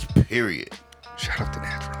Elements, period. Shout out to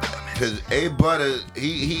Natural Elements. Because A Butter,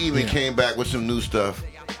 he even came back with some new stuff.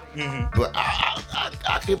 Mm-hmm. But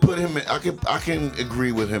I can put him in, I can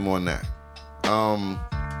agree with him on that.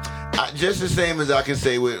 Just the same as I can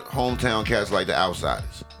say with hometown cats like the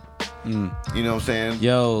Outsiders. You know what I'm saying?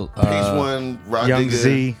 Yo, Peace One, Rod Young Digger,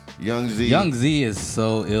 Z. Young Z. Young Z is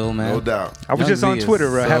so ill, man. No doubt. I was Young just on Z is Twitter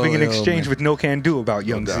so having an ill, exchange man. with No Can Do about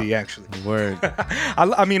Young doubt. Z, actually. Word. I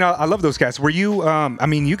love those cats. Were you,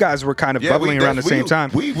 you guys were kind of bubbling around the same time.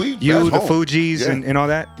 We you, that's the home. Fugees, Yeah. and all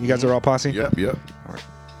that? You guys are all posse? Yep.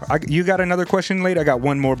 You got another question, Late? I got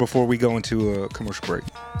one more before we go into a commercial break.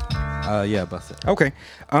 Yeah, bust it. Okay.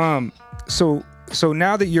 So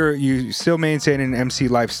now that you still maintain an MC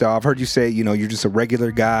lifestyle, I've heard you say, you're just a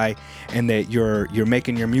regular guy, and that you're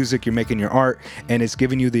making your music, you're making your art, and it's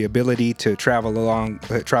giving you the ability to travel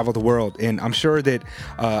the world. And I'm sure that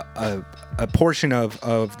a portion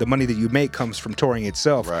of the money that you make comes from touring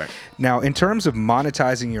itself. Right. Now, in terms of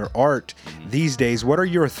monetizing your art these days, what are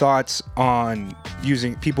your thoughts on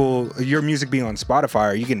using your music being on Spotify?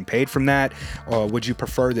 Are you getting paid from that? Or would you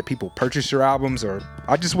prefer that people purchase your albums? Or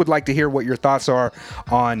I just would like to hear what your thoughts are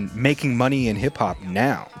on making money in hip hop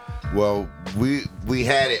now. Well, we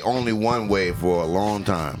had it only one way for a long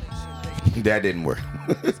time. That didn't work.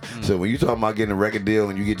 So when you talk about getting a record deal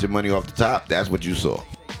and you get your money off the top, that's what you saw.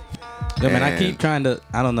 Yeah, man, I And- keep trying to,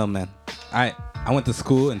 I don't know, man. I went to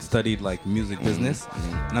school and studied like music business,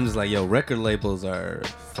 and I'm just like, yo, record labels are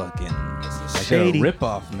fucking like they're a Shady.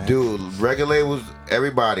 ripoff, man. Dude, record labels,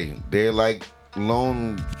 everybody, they're like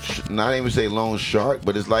not even say loan shark,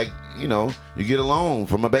 but it's like, you get a loan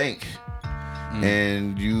from a bank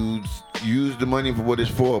and you use the money for what it's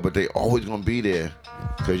for, but they always gonna be there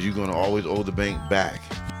because you're gonna always owe the bank back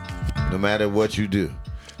no matter what you do.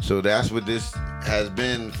 So that's what this has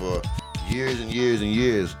been for years and years and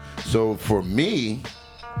years. So for me,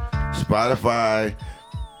 Spotify,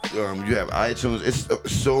 you have iTunes, it's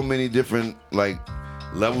so many different like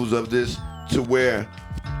levels of this to where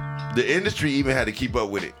the industry even had to keep up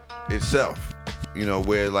with it itself.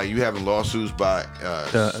 Where like you having lawsuits by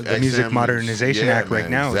The Music XM, Modernization Act right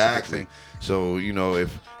now is a big Exactly. thing. So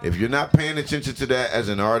if you're not paying attention to that as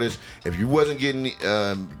an artist, if you wasn't getting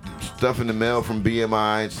stuff in the mail from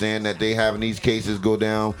BMI saying that they having these cases go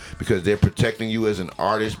down because they're protecting you as an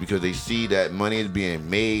artist because they see that money is being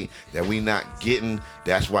made that we not getting,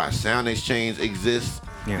 that's why Sound Exchange exists.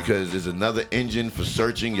 Yeah. Because there's another engine for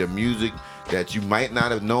searching your music that you might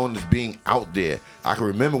not have known is being out there. I can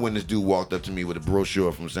remember when this dude walked up to me with a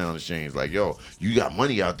brochure from Sound Exchange, like, yo, you got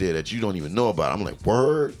money out there that you don't even know about. I'm like,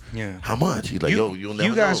 word? Yeah. How much? He's like, you'll never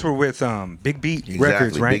You guys know. were with Big Beat Exactly,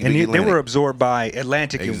 Records, right? Big And Beat they Atlantic. were absorbed by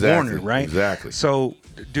Atlantic and Exactly, Warner, right? exactly. So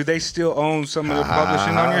do they still own some of the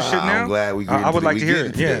publishing on your shit now? I'm glad we I would like to hear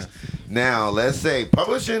it. Yeah. This. Now, let's say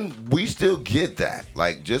publishing, we still get that.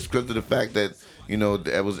 Like, just because of the fact that,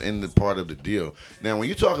 that was in the part of the deal. Now, when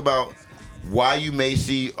you talk about why you may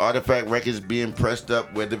see Artifact Records being pressed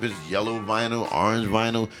up, whether it's yellow vinyl, orange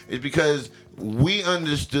vinyl, is because we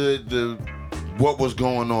understood what was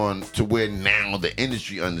going on to where now the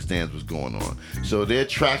industry understands what's going on. So they're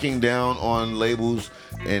tracking down on labels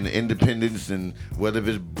and independents, and whether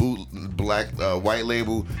it's white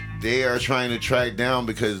label, they are trying to track down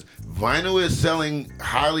because vinyl is selling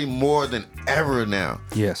highly more than ever now.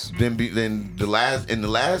 Yes. In the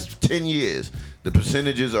last 10 years, the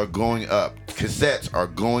percentages are going up. Cassettes are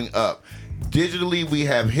going up. Digitally, we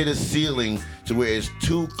have hit a ceiling to where it's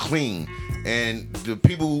too clean, and the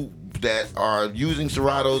people that are using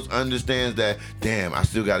Seratos understands that, damn, I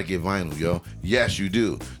still got to get vinyl, yo. Yes, you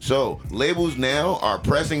do. So labels now are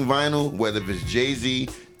pressing vinyl, whether it's Jay-Z,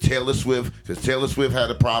 Taylor Swift, because Taylor Swift had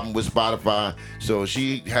a problem with Spotify, so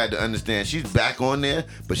she had to understand. She's back on there,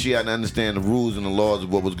 but she had to understand the rules and the laws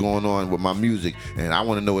of what was going on with my music, and I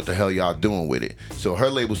want to know what the hell y'all doing with it. So her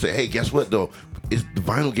label said, hey, guess what, though? The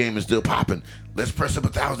vinyl game is still popping. Let's press up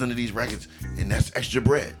 1,000 of these records, and that's extra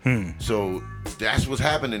bread. So that's what's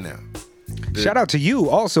happening now. Shout out to you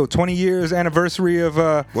also, 20 years anniversary of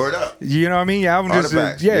Word up. You know what I mean? Your album just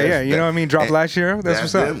Artifacts, yeah, yes, yeah, you know what I mean? Dropped and last year. That's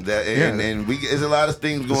what's up. them, and we there's a lot of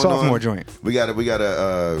things going on. Sophomore joint. We got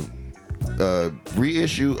a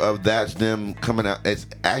reissue of That's Them coming out. It's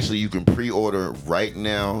actually, you can pre-order right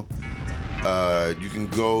now. You can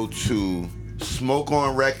go to Smoke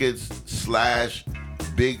On Records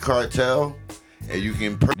 / Big Cartel, and you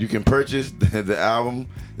can purchase the album,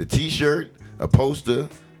 the T-shirt, a poster,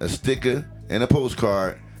 a sticker, and a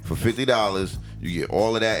postcard for $50. You get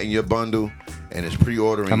all of that in your bundle, and it's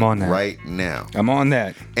pre-ordering right now. I'm on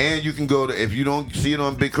that. And you can go to, if you don't see it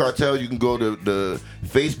on Big Cartel, you can go to the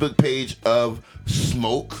Facebook page of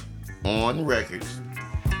Smoke On Records.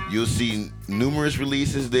 You'll see numerous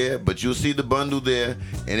releases there, but you'll see the bundle there.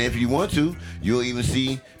 And if you want to, you'll even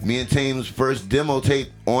see me and Tame's first demo tape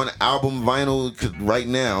on album vinyl right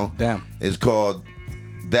now. Damn. It's called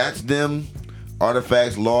That's Them,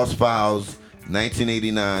 Artifacts, Lost Files,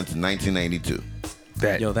 1989 to 1992.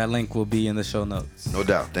 That link will be in the show notes. No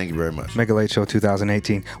doubt. Thank you very much. Mega Late Show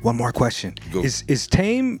 2018. One more question. Go. Is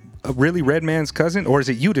Tame really Redman's cousin, or is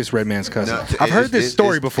it you this Redman's cousin? No, I've heard this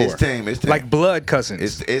story before. It's Tame. It's Tame. Like blood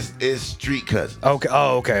cousins. It's street cousins. Okay.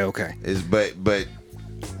 Oh, okay. But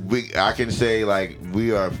I can say like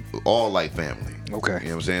we are all like family. Okay. You know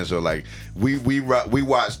what I'm saying? So like we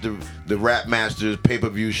watched the Rap Masters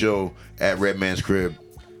pay-per-view show at Redman's crib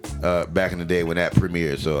back in the day when that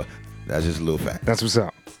premiered. So that's just a little fact. That's what's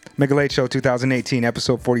up. Mega Late Show 2018,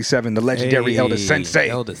 episode 47, the legendary Elder Sensei.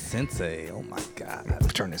 Elder Sensei. Oh my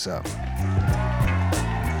God. Turn this up.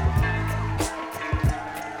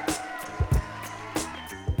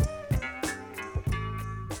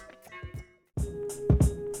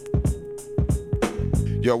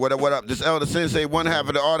 Yo, what up? This Elder Sensei, one half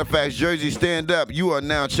of the Artifacts Jersey. Stand up. You are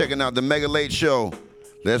now checking out the Mega Late Show.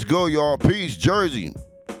 Let's go, y'all. Peace, Jersey.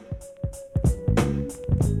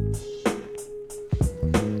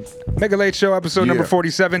 Mega Late Show, episode number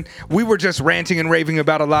 47. We were just ranting and raving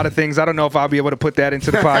about a lot of things. I don't know if I'll be able to put that into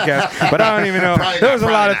the podcast, but I don't even know. There's a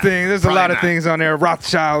lot of things. There's a lot of things on there.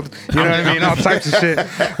 Rothschild, you know what I mean? All types of shit.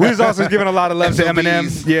 We was also giving a lot of love to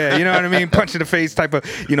Eminem. Yeah, you know what I mean? Punch in the face type of,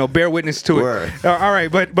 bear witness to it. All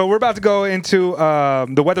right, but we're about to go into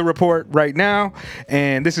the weather report right now,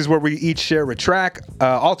 and this is where we each share a track.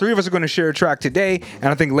 All three of us are going to share a track today, and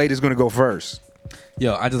I think Late is going to go first.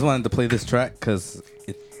 Yo, I just wanted to play this track because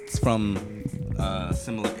it's from a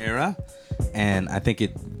similar era, and I think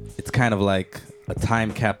it's kind of like a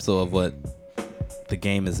time capsule of what the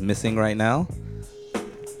game is missing right now.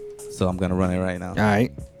 So I'm gonna run it right now. All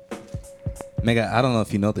right. Mega, I don't know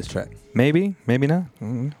if you know this track. Maybe not.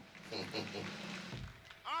 Mm-hmm.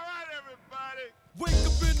 All right, everybody. Wake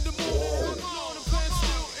up in the morning,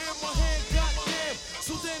 still in my hand,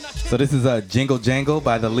 goddamn. So this is Jingle Jangle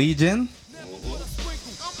by The Legion,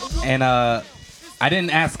 and I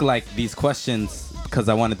didn't ask like these questions because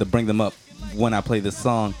I wanted to bring them up when I play this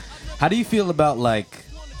song. How do you feel about like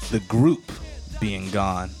the group being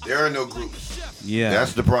gone? There are no groups. Yeah.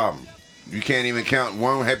 That's the problem. You can't even count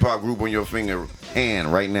one hip hop group on your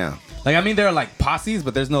hand right now. Like, I mean, there are like posses,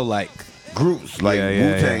 but there's no like groups like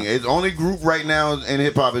Wu-Tang. Yeah. It's only group right now in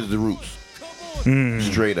hip hop is the Roots.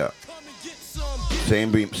 Straight up.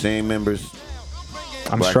 Same members.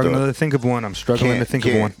 I'm Black struggling Dog. to think of one.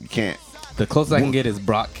 You can't. The closest I can get is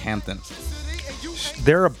Brockhampton.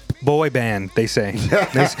 They're a boy band, they say.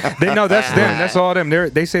 they know that's them. That's all them.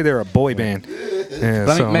 They say they're a boy band.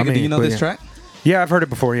 Yeah, Mega, do you know this track? Yeah, I've heard it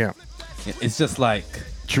before, yeah. It's just like...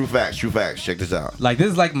 True facts. Check this out. Like, this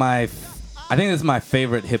is like I think this is my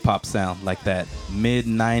favorite hip-hop sound. Like that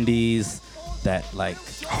mid-90s, that like...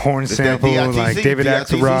 horn sample, DITC, like David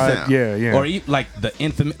Axelrod. Yeah. Or like the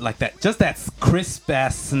infamous, like that, just that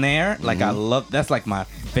crisp-ass snare. Like, I love... That's like my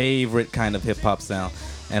favorite kind of hip-hop sound.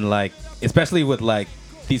 And like, especially with like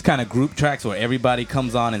these kind of group tracks where everybody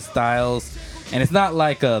comes on in styles, and it's not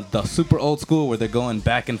like the super old school where they're going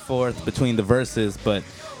back and forth between the verses, but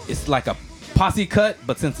it's like a posse cut,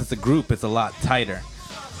 but since it's a group, it's a lot tighter,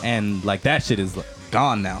 and like that shit is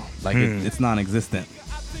gone now. Like it's non-existent.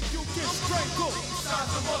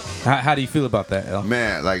 How do you feel about that, El?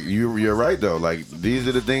 Man, like you're right though. Like these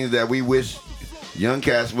are the things that we wish young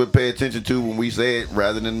cats would pay attention to when we say it,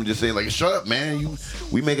 rather than just saying like, "Shut up, man,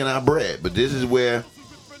 we making our bread." But this is where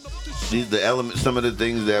the elements, some of the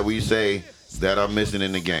things that we say that are missing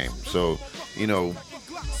in the game. So,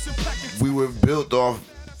 we were built off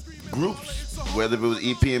groups, whether it was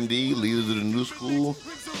EPMD, Leaders of the New School,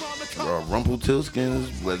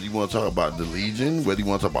 Rumpelstiltskins, whether you want to talk about the Legion, whether you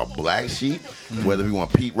want to talk about Black Sheep, whether we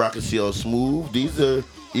want Pete Rock and CL Smooth. These are,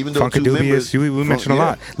 even though two members, we mentioned a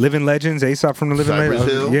lot. Living Legends, Aesop from the Living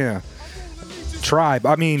Legends. Yeah. Tribe.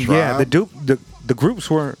 I mean, Tribe. the groups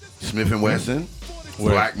were Smith and Wesson,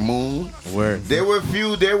 Black Moon. There were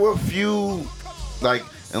few, like,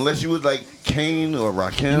 unless you was like Kane or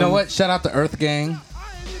Rakim. You know what? Shout out to Earth Gang.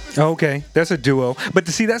 okay. That's a duo. But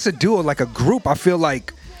to see, that's a duo. Like a group, I feel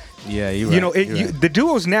like Yeah, you're right. You know, you're right. the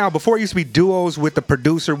duos now. Before it used to be duos with the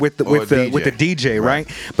producer with the Or DJ. with the DJ, right?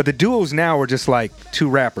 But the duos now are just like two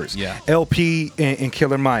rappers. Yeah. LP and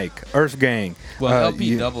Killer Mike, Earth Gang. Well, LP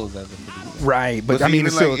you- doubles as a producer. right? But I see, mean, even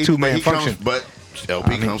it's still like, a two-man he comes- function. But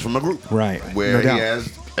LP comes from a group, Right. Where No he doubt. has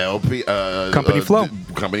LP, Company Flow.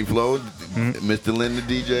 Company Flow, Mr. Lynn the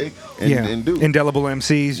DJ, and, Yeah, and Duke. Indelible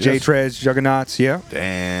MCs, J Yes. Trez, Juggernauts. Yeah.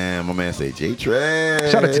 Damn, my man say J Trez.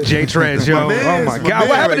 Shout out to J Trez, yo. Oh my God,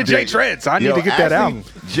 what happened to J Trez? I need to get that album.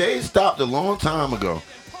 Jay stopped a long time ago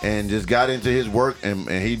and just got into his work, and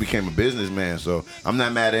he became a businessman. So I'm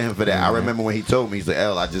not mad at him for that. I remember when he told me, he said,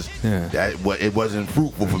 "L, it wasn't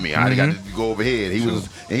fruitful for me. I got to go over here."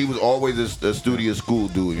 He was always a studio school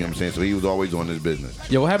dude. You know what I'm saying? So he was always on his business.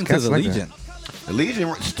 Yo, what happened to Cats the like Legion? The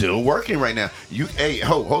Legion still working right now.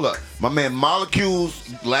 Hold up. My man Molecules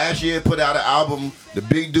last year put out an album. The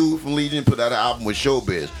big dude from Legion put out an album with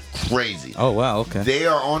Showbiz. Crazy. Oh wow, okay. They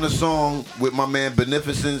are on a song with my man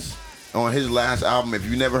Beneficence on his last album. If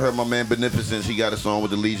you never heard my man Beneficence, he got a song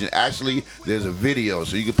with the Legion. Actually, there's a video,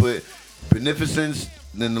 so you can put Beneficence,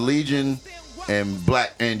 then the Legion, and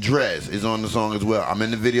Black and Drez is on the song as well. I'm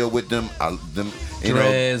in the video with them.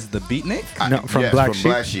 Drez the Beatnik? No, from Black Sheep.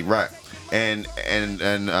 Black Sheep, right? And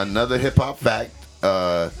another hip hop fact.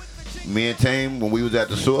 Me and Tame, when we was at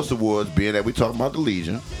the Source Awards, being that we talking about the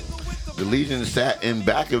Legion sat in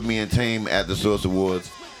back of me and Tame at the Source Awards,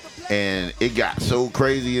 and it got so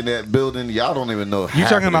crazy in that building. Y'all don't even know. You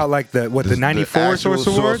talking about like the 94 actual Source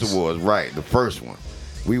Awards? Source Awards, right? The first one.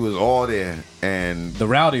 We was all there, and The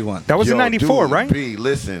rowdy one. That was in Yo, '94, dude, right? B,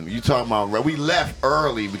 listen, you talking about? We left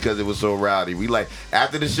early because it was so rowdy. We like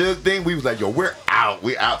after the Suge thing, we was like, yo, we're out.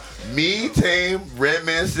 We out. Me, Tame,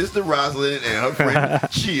 Redman's sister Rosalind, and her friend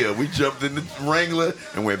Chia. We jumped in the Wrangler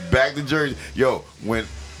and went back to Jersey. Yo, when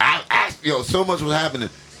so much was happening.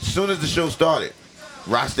 As soon as the show started,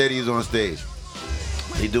 Rocksteady is on stage.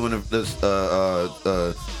 He doing this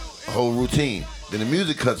whole routine. Then the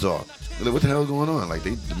music cuts off. They're like, what the hell is going on? Like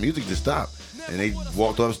the music just stopped, and they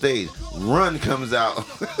walked off stage. Run comes out.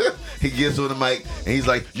 He gets on the mic and he's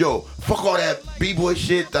like, "Yo, fuck all that b-boy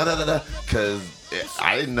shit, da da da da." Cause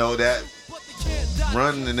I didn't know that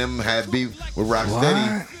Run and them had beef with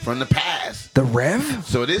Rocksteady What? from the past. The Rev?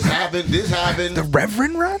 So this happened. The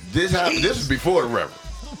Reverend Run? This happened. This was before the Reverend.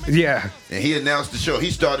 Yeah. And he announced the show.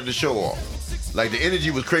 He started the show off. Like the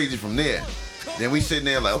energy was crazy from there. Then we sitting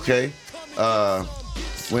there like, okay.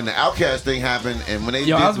 When the Outkast thing happened, and when they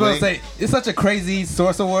Yo, did, I was when about to they- say, it's such a crazy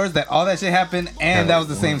Source Awards that all that shit happened, and that was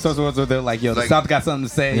the same Source Awards where they're like, yo, the Like- South got something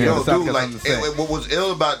to say. Yo, yo, the South dude, got like something to say. what was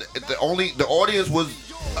ill about it, the audience was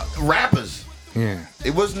rappers. Yeah.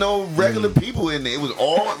 It was no regular people in there. It was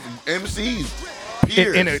all MCs.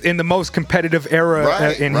 Peers. In the most competitive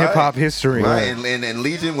era in hip hop history. Right, and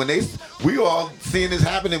Legion, when we all seeing this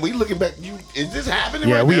happening, we looking back. Is this happening?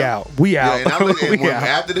 Yeah, right we now? out. We out. Yeah, and I look, and We when, out.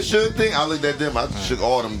 after the Suge thing, I looked at them. I shook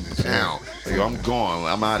all them down. Like, yo, I'm gone.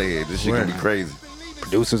 I'm out of here. This shit gonna be crazy.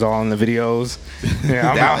 Producers all in the videos.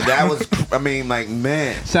 Yeah, I'm out. That was. I mean, like,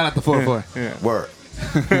 man. Shout out to 4-4. Word. he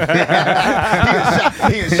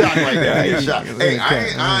in shock right now. He in shock. Hey,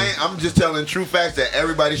 I'm just telling true facts that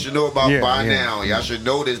everybody should know about by now. Y'all should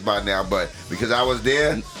know this by now, but because I was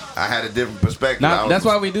there, I had a different perspective. Now, that's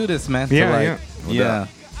why we do this, man. Yeah, yeah.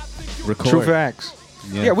 Record. True facts.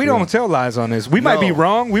 Yeah, we for don't tell lies on this. We might be No.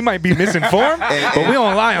 wrong, we might be misinformed, but we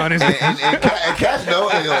don't lie on this. and Cash, no,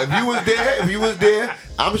 if you was there,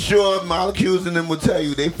 I'm sure Molecules and them would tell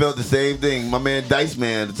you they felt the same thing. My man Dice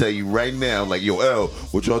Man to tell you right now, like, yo, L,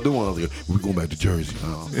 what y'all doing? I was like, we're going back to Jersey.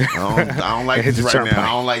 I don't like Hit this the right turnpike. now.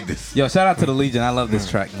 I don't like this. Yo, shout out to the Legion. I love this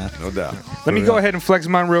track, man. No doubt. Let me go ahead and flex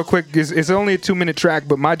mine real quick. It's only a 2-minute track,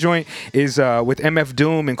 but my joint is with MF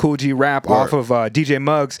Doom and Cool G Rap Word. off of DJ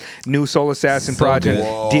Muggs' new Soul Assassin So project, good.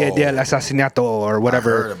 Whoa. Dia del Asesinato or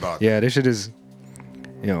whatever. I heard about that. Yeah, this shit is,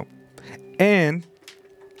 and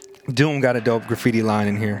Doom got a dope graffiti line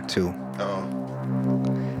in here too.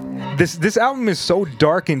 This album is so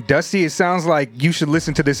dark and dusty. It sounds like you should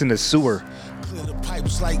listen to this in the sewer. Clear the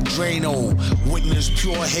pipes like Drano. Witness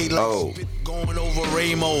pure hate like Oh. spit going over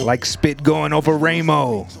Ramo. Like spit going over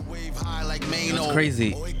Ramo. Wave high like Mano. It's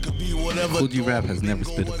crazy. Or it could be whatever Cool G dude. Rap has never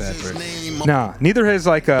spit a What's bad his verse. name? Nah, neither has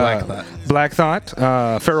like Black Thought.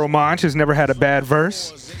 Pharaoh Monch has never had a bad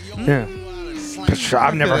verse. Yeah.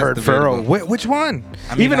 I've never that's heard debatable. Pharaoh. Which one?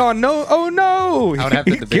 mean, Even on No. Oh no. I would have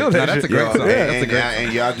to He debate. killed No, that that's shit. a great song. Yeah. That's a great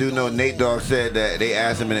and y'all do know Nate Dogg said that they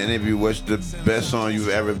asked him in an interview, what's the best song you've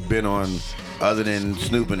ever been on other than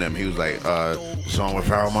Snoop and them? He was like, song with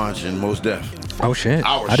Pharoah Monch and Mos Def. Oh shit.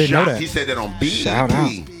 I was I didn't know shocked. that. He said that on BET. Shout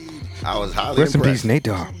out. I was highly Rest in impressed. peace, Nate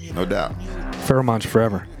Dogg. No doubt. Pharaoh Monch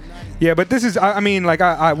forever. Yeah, but this is, I mean, like,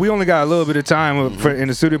 we only got a little bit of time in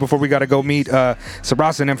the studio before we got to go meet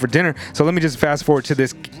Sabras and them for dinner. So let me just fast forward to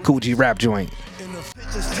this Kool G rap joint.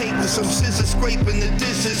 Just tape with some scissors, scraping the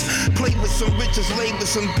dishes. Play with some riches, lay with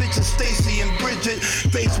some bitches, Stacy and Bridget.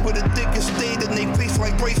 Face with a thickest state and they face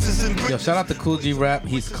like braces and Yo, shout out to Kool G Rap.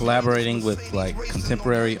 He's collaborating with like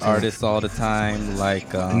contemporary artists all the time, like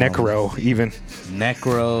Necro, even.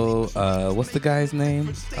 Necro. What's the guy's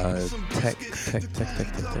name? Tech.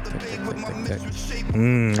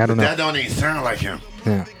 I don't know. That don't even sound like him.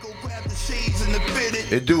 Yeah.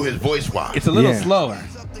 It do his voice wise. It's a little Yeah. slower.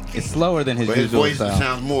 It's slower than his But his usual voice style.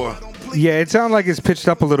 sounds more Yeah, it sounds like it's pitched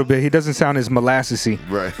up a little bit. He doesn't sound as molassesy.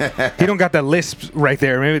 right. He don't got that lisp right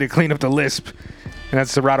there. Maybe to clean up the lisp. And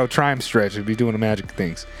that's Serato Triumph stretch. It'd be doing the magic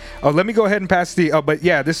things. Oh, let me go ahead and pass the. Oh, but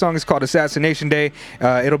yeah, this song is called Assassination Day.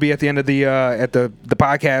 It'll be at the end of the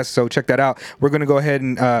podcast, so check that out. We're gonna go ahead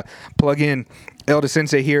and plug in El Da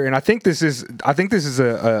Sensei here, and I think this is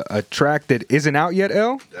a track that isn't out yet.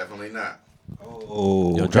 El. Definitely not.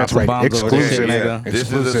 Oh, Yo, drop that's some right. bombs over there, Exclusive, nigga.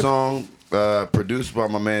 This is a song produced by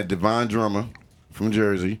my man Divine Drummer from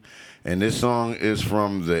Jersey, and this song is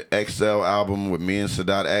from the XL album with me and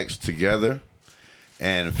Sadat X together.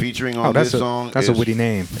 And featuring on this song that's is a witty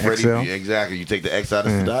name, Freddie, XL. Exactly. You take the X out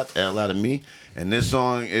of Sadat, L out of me, and this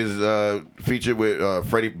song is featured with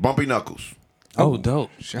Freddie Bumpy Knuckles. Oh, dope.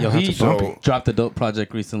 Shout Yo, out he to Bumpy. dropped a dope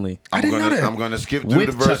project recently. I didn't know that. I'm gonna skip through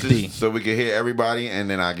With the Chuck D. verses so we can hear everybody, and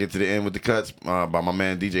then I get to the end with the cuts by my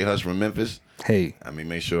man DJ Hush from Memphis. Hey, Let me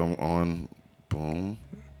make sure I'm on. Boom.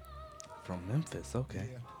 From Memphis, okay.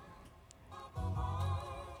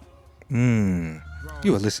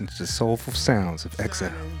 you are listening to the soulful sounds of XL.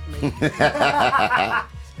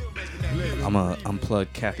 I'm gonna unplug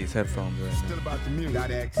Kathy's headphones right now. About the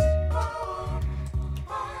music.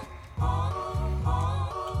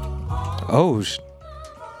 Oh,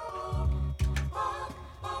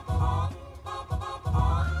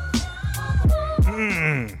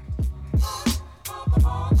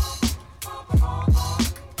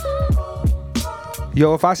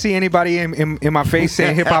 Yo, if I see anybody in my face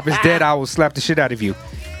saying hip hop is dead, I will slap the shit out of you.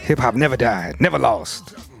 Hip hop never died, never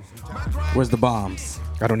lost. Where's the bombs?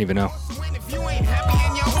 I don't even know. If you ain't happy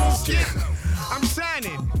in your own skin, I'm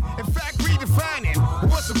signing. In fact, redefining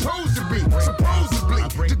what's supposed to be. Supposedly,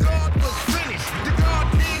 the God was finished. The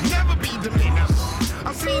God can never be diminished.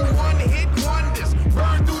 I've seen one hit wonders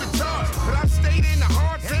burn through the stars, but I stayed in the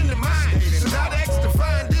hearts and the minds. So that X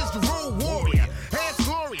defined is the road warrior. Ask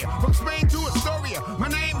Gloria from Spain to Astoria. My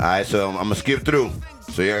name. All right, so I'm gonna skip through.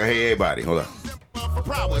 So you hey everybody, hold on. For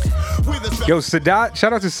prowess. With a Yo, Sadat,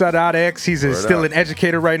 shout out to Sadat X. He's still up. an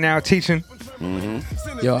educator right now, teaching.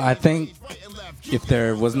 Yo, I think if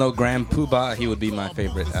there was no Grand Poobah, he would be my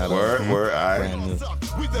favorite out of Word, all Brand right.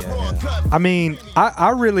 New. I mean, I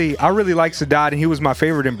really like Sadat, and he was my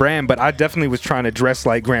favorite in Brand, but I definitely was trying to dress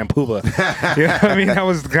like Grand Poobah. You know what I mean? That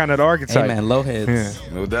was kind of the archetype. Hey man, low heads.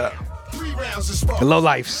 Yeah. No doubt. 3 rounds of spark. The low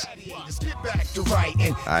lifes. Get back to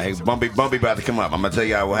writing. All right, Bumpy about to come up. I'm gonna tell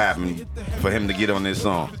y'all what happened for him to get on this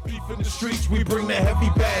song. In the streets, we bring the heavy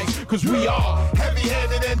bags, cause we are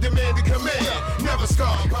Heavy-handed and demanding command. Never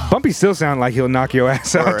scarred. Bumpy still sound like he'll knock your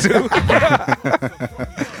ass out Word. too.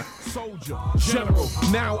 soldier, general,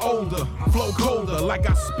 now older, flow colder, like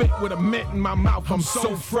I spit with a mint in my mouth. I'm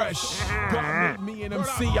so fresh. God made me an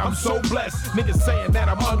MC, I'm so blessed. Niggas saying that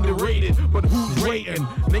I'm underrated, but who's rating?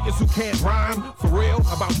 Niggas who can't rhyme for real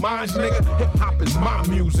about mine, nigga. Hip hop is my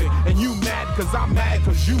music, and you mad cause I'm mad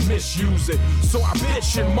cause you misuse it. So I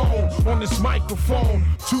bitch and moan on this microphone.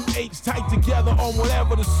 2 H's tight together on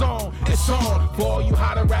whatever the song it's on. For all you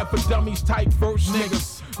how to rap for dummies type verse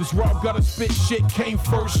niggas. This raw gutter spit shit came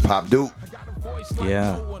first. Pop Duke.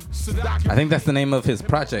 Yeah. I think that's the name of his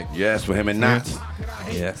project. Yes, for him and Knots.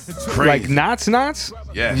 Yes. Like Knots?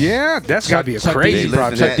 Yes. Yeah, that's gotta be a Chuck crazy D, listen,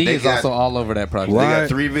 project. Chuck D They is got- also all over that project. They What? got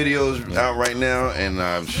 3 videos out right now, and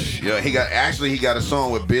he got a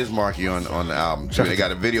song with Biz Markie on the album. So they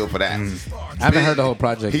got a video for that. I haven't heard the whole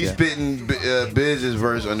project He's yet. spitting Biz's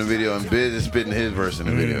verse on the video, and Biz is spitting his verse in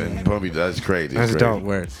the video. And Pumpy, that's crazy. That's It's dope.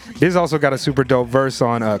 Word. Biz also got a super dope verse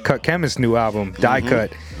on Cut Chemist's new album, Die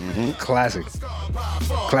Cut. Classic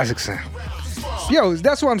sound. Yo,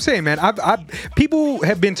 that's what I'm saying, man. People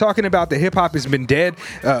have been talking about that hip hop has been dead.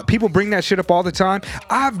 People bring that shit up all the time.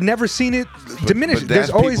 I've never seen it diminish. But There's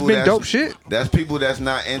that's always people been that's- dope shit. That's people that's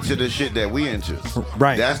not into the shit that we into.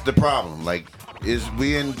 Right. That's the problem. Like,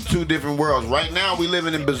 we in 2 different worlds. Right now, we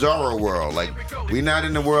living in bizarro world. Like, we not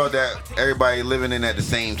in the world that everybody living in at the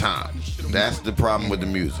same time. That's the problem with the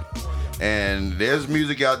music. And there's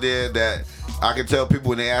music out there that I can tell people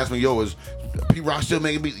when they ask me, yo, is P-Rock still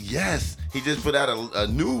making beats? Yes, he just put out a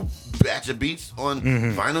new batch of beats on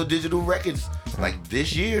Vinyl Digital Records like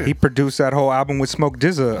this year. He produced that whole album with Smoke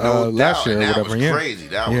DZA last year or that whatever. was crazy.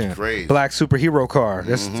 That was crazy. Black Superhero Car.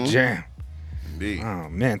 That's the jam. Indeed. Oh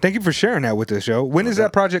man, thank you for sharing that with us, yo. When does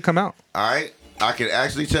that project come out? All right, I can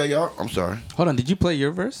actually tell y'all. I'm sorry. Hold on, did you play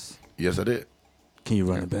your verse? Yes, I did. Can you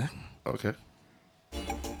run it back? Okay.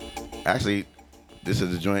 Actually, this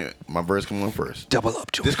is the joint. My verse come on first. Double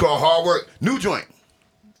up, Joe. This called Hard Work. New joint.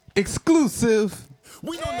 Exclusive.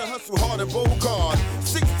 We on the hustle hard and roll card.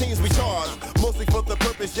 16s we charge, mostly for the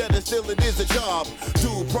purpose, yet and still it is a job.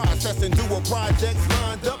 Do process and do a projects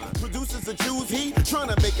lined up. Producers to choose, he trying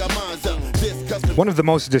to make our minds up. This custom. One of the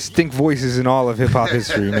most distinct voices in all of hip hop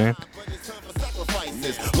history, man.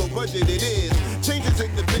 Low budget it is. Changes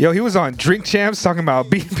in the Yo, he was on Drink Champs talking about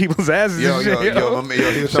beating people's asses. Yo, and shit,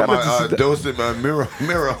 he was Shout talking out about to- dosing Miro.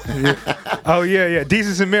 Oh yeah,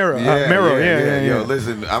 Desus and Mero. Mero, yeah. Yo,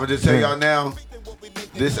 listen, I'm gonna just tell y'all now.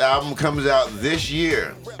 This album comes out this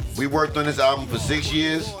year. We worked on this album for 6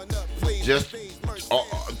 years, just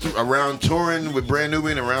around touring with Brand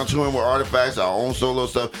Nubian, around touring with Artifacts, our own solo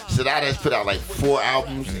stuff. Sadat has put out like 4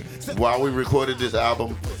 albums while we recorded this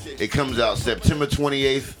album. It comes out September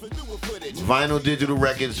 28th. Vinyl Digital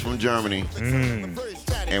Records from Germany.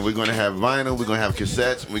 And we're gonna have vinyl, we're gonna have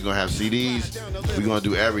cassettes, we're gonna have CDs, we're gonna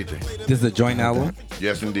do everything. This is a joint album.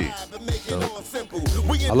 Yes, indeed.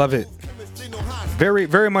 I love it. Very,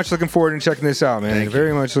 very much looking forward to checking this out, man. Thank you.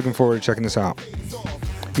 Very much looking forward to checking this out.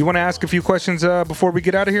 You want to ask a few questions before we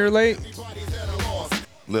get out of here late?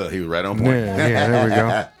 Look, he was right on point. Yeah,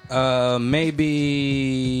 there we go.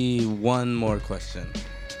 Maybe one more question.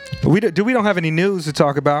 We don't have any news to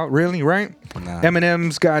talk about, really, right? Nah.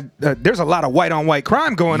 Eminem's got. There's a lot of white on white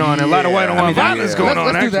crime going on, and a lot of white on white violence going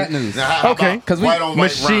on. Let's do that actually. news. Now, how Okay. about 'Cause we- white on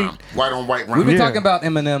white Machine- rhyme? White on white rhyme. We've been Yeah. talking about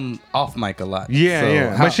Eminem off mic a lot. Yeah, So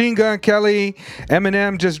yeah. how- Machine Gun Kelly,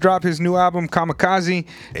 Eminem just dropped his new album Kamikaze.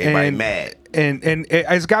 Everybody and, mad. And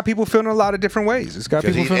it's got people feeling a lot of different ways. It's got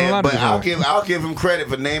people feeling a lot of But different ways. I'll give him credit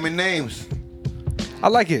for naming names. I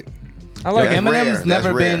like it. I like That's it. rare. Eminem's never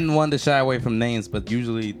That's rare. been one to shy away from names, but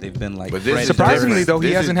usually they've been like. But this Fred is Surprisingly, different. though, he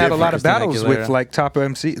This is hasn't had a lot of different. battles Christina with Aguilera. like top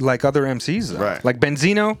MC, like other MCs. Though. Right. Like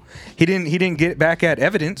Benzino, he didn't get back at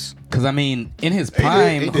Evidence. Because I mean, in his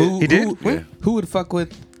prime, he did. who He did? Who, Yeah. who would fuck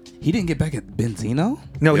with? He didn't get back at Benzino.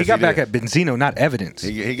 No, he Yes, got he back did. at Benzino, not Evidence.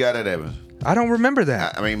 He got it, Evans. I don't remember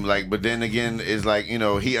that. I mean, like, but then again, it's like, you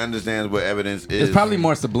know, he understands what evidence is. It's probably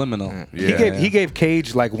more subliminal. Yeah. He gave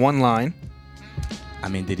Cage like one line. I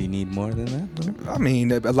mean, did he need more than that? I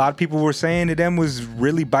mean, a lot of people were saying that M was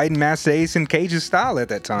really biting Master Ace and Cage's style at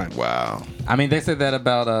that time. Wow. I mean, they said that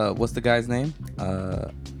about what's the guy's name?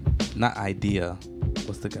 Not Idea.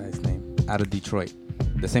 What's the guy's name? Out of Detroit.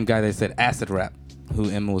 The same guy they said Acid Rap, who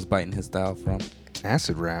Emma was biting his style from.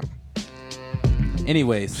 Acid rap.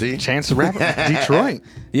 Anyways, See? Chance the Rapper, Detroit.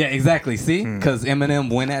 yeah, exactly. See, because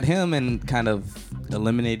Eminem went at him and kind of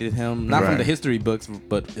eliminated him, not from Right. the history books,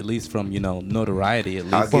 but at least from notoriety. At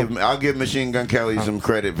I'll least. I'll give Machine Gun Kelly some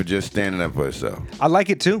credit for just standing up for himself. I like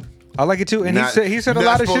it too. And Not- he said a you're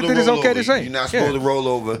lot not of shit supposed that is roll okay over. to say. You're not supposed to roll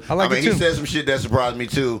over. I like mean, it he too. said some shit that surprised me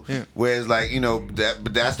too. Yeah. Where it's like, you know,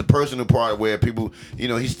 but that's the personal part where people, you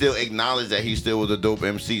know, he still acknowledged that he still was a dope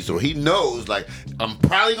MC. So he knows, like, I'm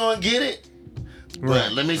probably gonna get it.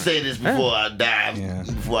 But let me say this before I die,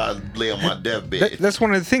 before I lay on my deathbed. That's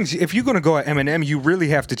one of the things. If you're gonna go at Eminem, you really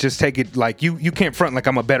have to just take it like you can't front like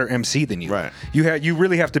I'm a better MC than you. Right. You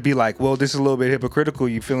really have to be like, well, this is a little bit hypocritical.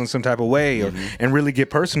 You feeling some type of way, and really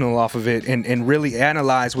get personal off of it, and really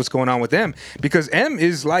analyze what's going on with M, because M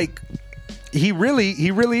is like. He really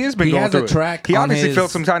has been He going has through a it. track He on obviously his-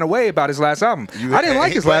 felt some kind of way about his last album. I didn't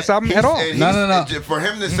like his last album at all. No. For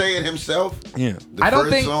him to say it himself, Yeah. the I don't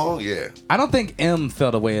first think- song, yeah. I don't think M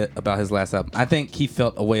felt a way about his last album. I think he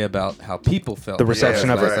felt a way about how people felt. The about his reception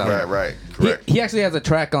of last it. album. Right. He, Correct. he actually has a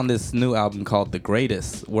track on this new album called The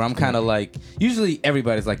Greatest, where I'm kind of like, usually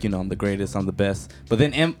everybody's like, I'm the greatest, I'm the best. But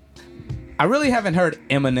then I really haven't heard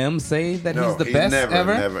Eminem say that No, he's the he best never,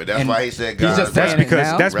 ever. never. That's And why he said he's God. just That's saying it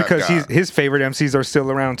now. That's Rap because God. his favorite MCs are still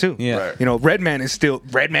around too. Yeah. Right. You know, Redman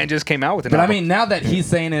just came out with an But I album. mean, now that he's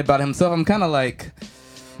saying it about himself, I'm kind of like,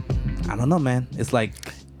 I don't know, man. It's like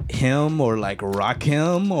him or like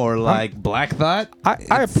Rakim or like Black Thought.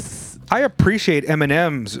 I appreciate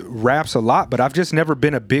Eminem's raps a lot, but I've just never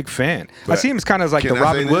been a big fan. I But see him as kind of like can the I say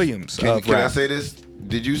Robin this? Williams Can of I rap. say this?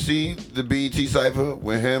 Did you see the BET Cypher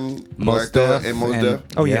with him, Black Mos Thought, Def and Mos and- Def?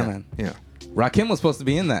 Oh Yeah, yeah, man. yeah, Rakim was supposed to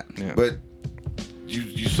be in that. But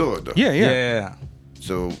you saw it though. yeah. Yeah.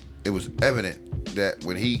 So it was evident that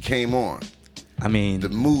when he came on, I mean, the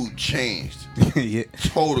mood changed yeah.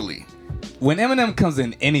 totally. when Eminem comes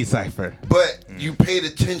in any cipher, but you paid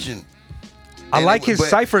attention. I And like it- his but-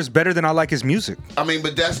 ciphers better than I like his music. I mean,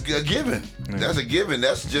 but that's a given. That's a given.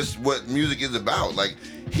 That's just what music is about. Like,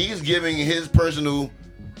 he's giving his personal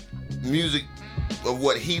music of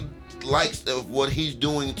what he likes, of what he's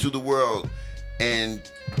doing to the world, and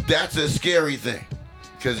that's a scary thing.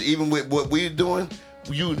 Because even with what we're doing,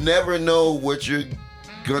 you never know what you're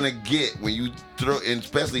gonna get when you throw, and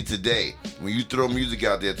especially today, when you throw music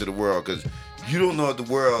out there to the world, because you don't know if the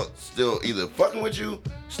world still either fucking with you,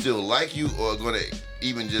 still like you, or gonna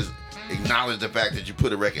even just acknowledge the fact that you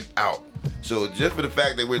put a record out. So just for the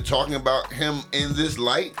fact that we're talking about him in this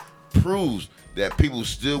light proves that people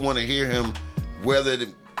still want to hear him, whether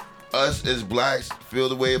us as blacks feel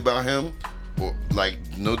the way about him, or like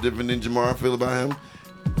no different than Jamar feel about him.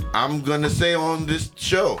 I'm gonna say on this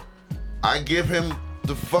show, I give him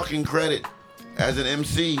the fucking credit as an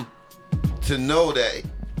MC to know that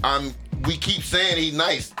we keep saying he's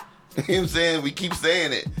nice. You know what I'm saying? We keep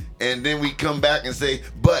saying it. And then we come back and say,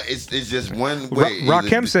 but it's just one way.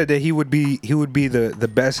 Rakim said that he would be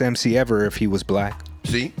the best MC ever if he was black.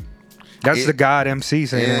 See? That's the God MC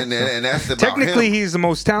saying that. And that's about Technically, him. he's the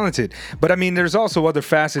most talented. But I mean, there's also other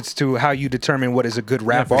facets to how you determine what is a good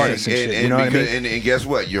rap artist and shit. You know what I mean? And guess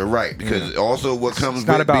what? You're right. Because also what comes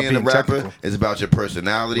not with about being a being rapper technical. is about your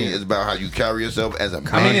personality. It's about how you carry yourself as a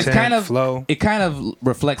man. I mean, it's kind of flow. It kind of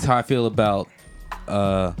reflects how I feel about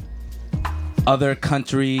other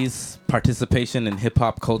countries' participation in hip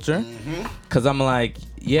hop culture. Because I'm like,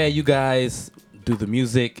 yeah, you guys do the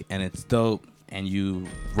music and it's dope, and you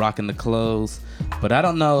rocking the clothes, but I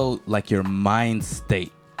don't know like your mind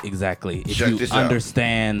state exactly. If Check you this out.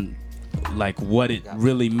 understand like what it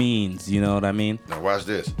really means, you know what I mean? Now watch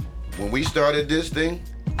this. When we started this thing,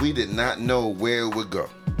 we did not know where it would go.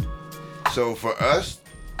 So for us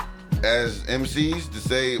as MCs to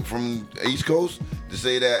say from East Coast to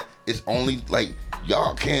say that it's only like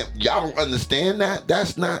y'all don't understand that.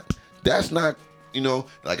 That's not, you know,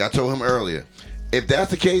 like I told him earlier. If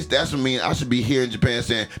that's the case, that's what mean I should be here in Japan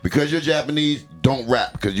saying, because you're Japanese, don't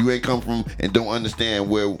rap, because you ain't come from and don't understand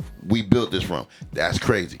where we built this from. That's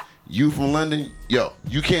crazy. You from London, yo,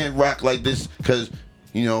 you can't rock like this because,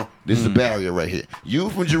 you know, this is a barrier right here. You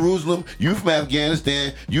from Jerusalem, you from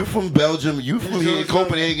Afghanistan, you from Belgium, you from here,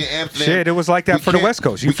 Copenhagen, Amsterdam. Shit, it was like that We for the can't- West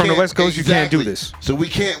Coast. You we from the can't- West Coast, you can't do exactly. this. So we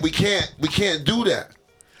can't do that.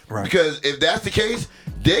 Right. Because if that's the case,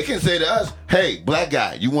 they can say to us, hey, black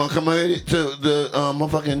guy, you want to come here to the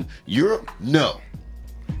motherfucking Europe? No.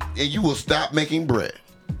 And you will stop making bread.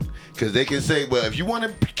 Because they can say, well, if you want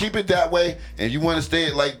to keep it that way, and if you want to say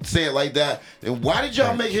it like that, then why did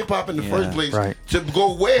y'all make hip hop in the first place? Right. To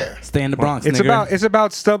go where? Stay in the Bronx, It's nigga.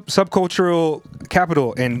 about subcultural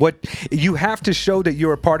capital, and what you have to show that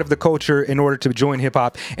you're a part of the culture in order to join hip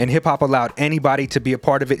hop. And hip hop allowed anybody to be a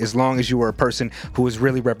part of it as long as you were a person who was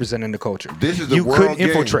really representing the culture. This is a you world couldn't game.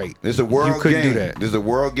 infiltrate. This is a world You couldn't game. do that. This is a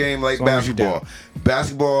world game like long as you basketball.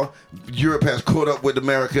 Basketball, Europe has caught up with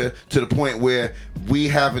America to the point where we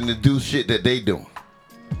having to do shit that they doing.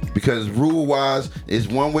 Because rule-wise, it's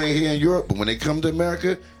one way here in Europe, but when they come to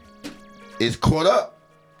America, it's caught up.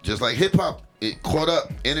 Just like hip-hop, it caught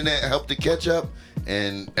up. Internet helped it catch up,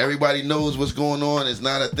 and everybody knows what's going on. It's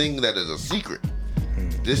not a thing that is a secret.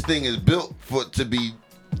 This thing is built to be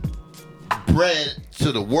bred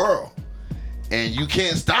to the world. And you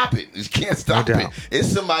can't stop it. You can't stop No it. doubt. It's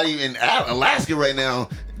somebody in Alaska right now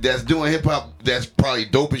that's doing hip-hop that's probably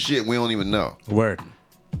dope as shit we don't even know. Word.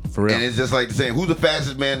 For real. And it's just like the same, who's the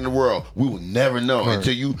fastest man in the world? We will never know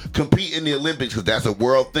until you compete in the Olympics, because that's a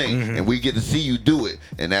world thing. And we get to see you do it.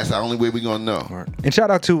 And that's the only way we're going to know. And shout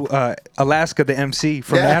out to Alaska, the MC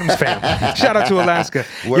from the Adams Family. Shout out to Alaska.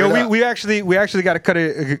 Word Yo, up. we actually got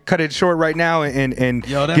to cut it short right now and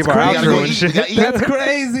Yo, that's give our crazy. outro and We shit. gotta eat. That's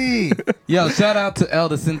crazy. Yo, shout out to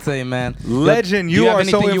Elder Sensei, man. Legend, Do you have are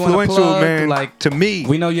so anything you wanna influential, plug? man, Like, to me.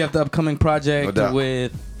 We know you have the upcoming No project doubt.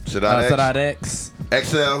 with Sadat X. Sadat X.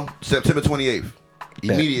 XL, September 28th.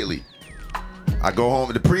 Immediately. I go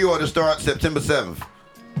home. The pre-order starts September 7th.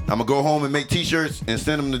 I'm going to go home and make t-shirts and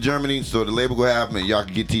send them to Germany so the label will have them and y'all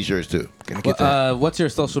can get t-shirts too. Gonna get that. What's your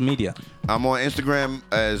social media? I'm on Instagram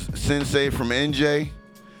as Sensei from NJ.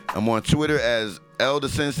 I'm on Twitter as Elder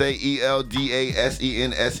Sensei,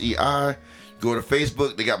 ELDASENSEI. Go to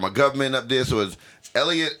Facebook. They got my government up there, so it's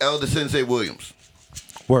Elliot Elder Sensei Williams.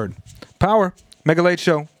 Word. Power. Mega Late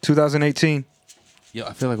Show 2018. Yo,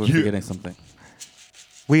 I feel like we're forgetting something.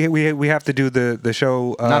 We have to do the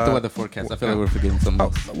show. Not the weather forecast. I feel like we're forgetting something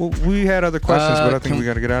else. Well, we had other questions, but I think can- we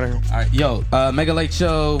got to get out of here. All right, yo, Mega Late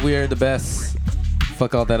Show. We're the best.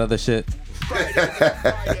 Fuck all that other shit.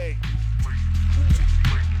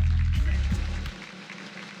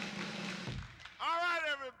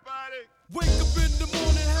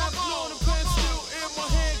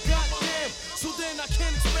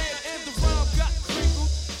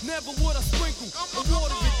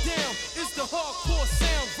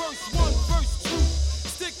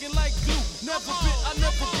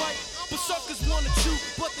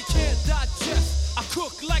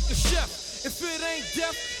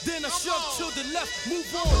 left, move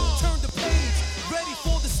on, turn the page. Ready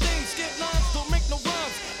for the stage, get lines, don't make no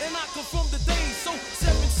rhymes. And I come from the days, so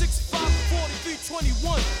 765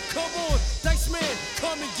 4321. Come on, Dice Man,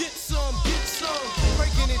 come and get some, get some.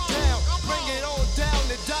 Breaking it down, bring it on down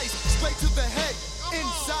the dice, straight to the head.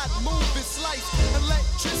 Inside, move and slice.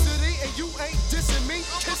 Electricity, and you ain't dissing me,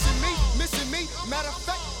 kissing me, missing me. Matter of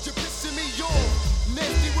fact, you're pissing me off.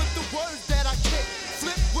 Nasty with the words that I kick.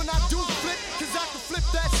 Flip when I do flip, cause I can flip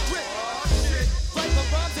that script. Write my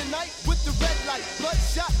rhymes at night with the red light.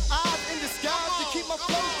 Bloodshot eyes in the sky to keep my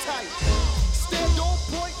flow tight. Stand on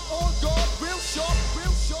point, on guard, real sharp,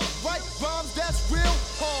 real sharp. Write rhymes that's real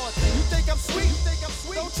hard. You think I'm sweet?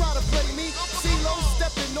 Don't try to play me. CeeLo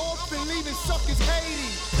stepping off and leaving suckers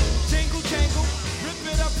hating. Jingle jangle, rip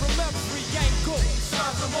it up from every angle.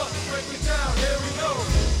 Size them up, break it down, here we go.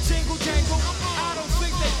 Jingle jangle, I don't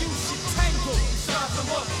think that you should tangle. Size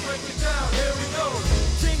them up, break it down, here we go.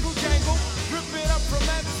 Jingle jangle, rip it up from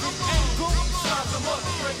every angle. Size them up,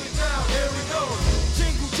 break it down, here we go.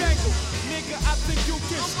 Jingle jangle, nigga, I think you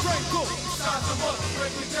get strangled. Size them up,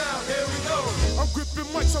 break it down, here we go. I'm gripping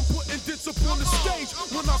mics, I'm putting dents up on the stage.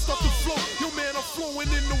 When I start to flow, yo man, I'm flowing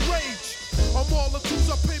in the rage. I'm all the dues,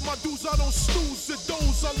 I pay my dues, I don't snooze at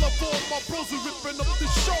those. I love all my bros who ripping up the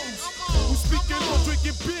shows. Who speaking on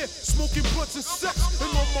drinking beer, smoking blunts and sex. And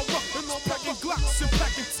on my rock, and I'm packing Glocks and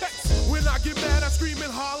packing texts. When I get mad, I scream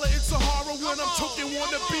and holler, it's a horror. When I'm choking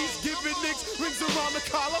wannabes, giving nicks rings around the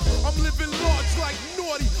collar. I'm living large like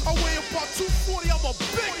naughty, I weigh about 240, I'm a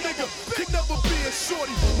big nigga, can never be a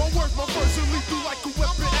shorty. My words, my verse are lethal like a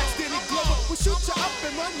weapon, ask Danny Glover. We'll shoot you up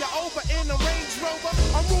and run you over in a Range Rover.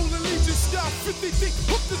 I'm rolling Legion style, 50 deep.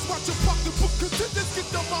 Hook this, watch your pocketbook, contenders get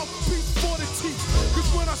the mouthpiece for the teeth. Cause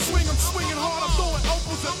when I swing, I'm swinging hard, I'm throwing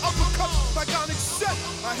elbows and uppercuts like Onyx said.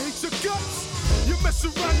 I hate your guts. You mess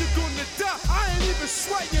around, you're gonna die. I ain't even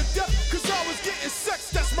sweating your death, cause I was getting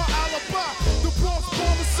sex, that's my alibi. The Bronx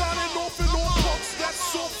bomber signing off and all punks, that's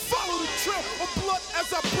all. Follow the trail of blood as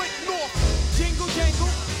I break north. Jingle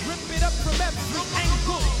jangle, rip it up from every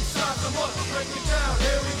angle. Size them up, break it down,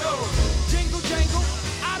 here we go. Jingle jangle,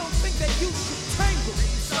 I don't think that you should tangle.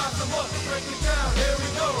 Size them up, break it down, here we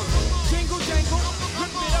go. Jingle jangle,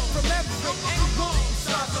 rip it up from every angle.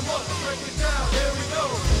 Size them up, break it down, here we go.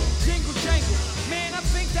 Jingle jangle, man, I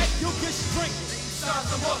think that you'll get strangled. Size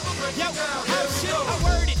them up, break Yo, it down, how here we shit, go. I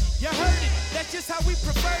word it, you heard it, that's just how we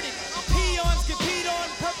preferred it. Peons get peed on,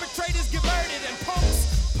 perpetrators get murdered, and punks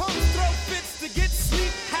throw fits to get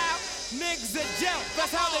sleep. How? Niggas that gel,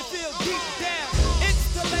 that's how they feel deep down. It's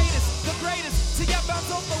the latest, the greatest, to get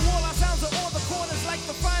bounced off the wall. Our sounds are on the corners like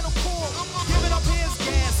the final chord. Giving up his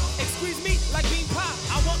gas, excuse me, like bean pie.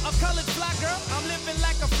 I want a colored fly girl, I'm living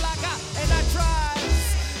like a fly guy, and I try.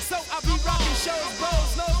 So I be rocking shows,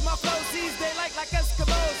 bros, knows my flow, sees they like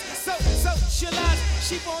Eskimos. So, she'll eyes,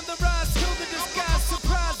 sheep on the rise, till the disguise,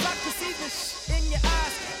 surprise, I can see the in your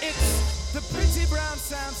eyes. It's the pretty brown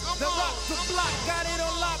sounds, the rock, the block, got it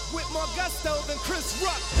on lock with more gusto than Chris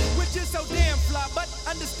Rock, which is so damn fly, but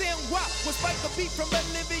understand why. We'll spike a beat from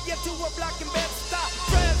Bolivia to a block and bed stop.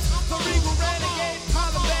 Friends, the regal renegade,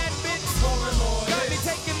 Harlem bad bitch, got me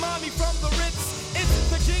taking mommy from the Ritz. It's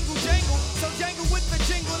the jingle jangle, so jangle with the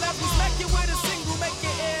jingle. As we smack you with a single, make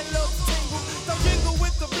your earlobes tingle. So jingle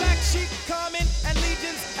with the black sheep, Carmen and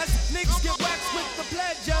legions. As niggas get waxed with the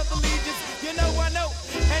pledge of allegiance. You know I know,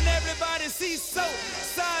 and everybody sees so.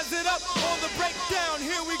 Size it up on the breakdown,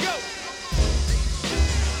 here we go.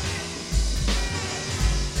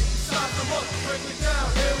 Size them up, break it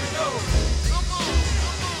down, here we go.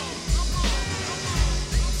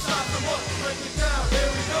 Size them up, break it down,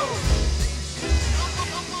 here we go.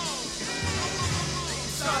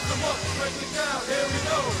 Size them up, break it down, here we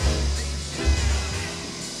go.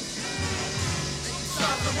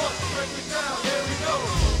 Size them up, break it down, here we go.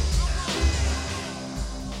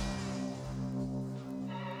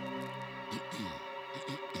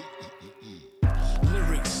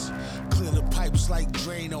 Lyrics, clear the pipes like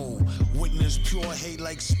Drano. Witness pure hate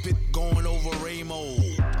like spit going over Ramo.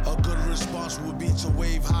 A good response would be to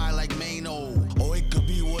wave high like Mano. Or it could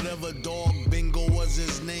be whatever dog bingo was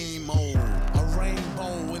his name. Oh, a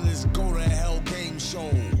rainbow in this go to hell game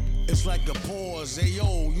show. It's like a pause, hey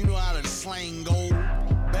yo, you know how the slang go.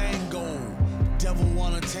 Bango, devil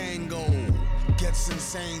wanna tango. Gets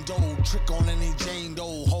insane dough, trick on any Jane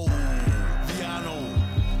Doe. Ho, Viano.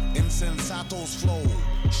 Insensatos flow.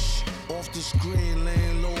 Shh, off the screen,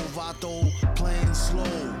 laying low, Vato, playing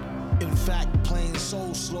slow. In fact, playing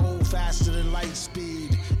so slow, faster than light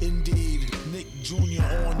speed. Indeed, Nick Jr.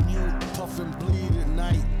 on mute, puff and bleed at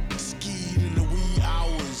night. Skied in the wee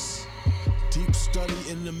hours. Deep study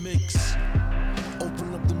in the mix.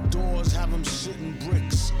 Open up them doors, have them shitting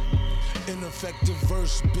bricks. Ineffective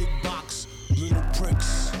verse, big box, little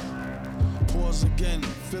pricks. Pause again,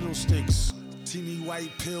 fiddlesticks. Teeny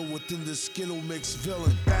white pill within the Skittle mix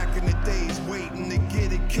villain. Back in the days, waiting to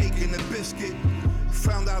get a cake and a biscuit.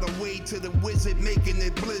 Found out a way to the wizard, making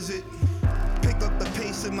it blizzard. Pick up the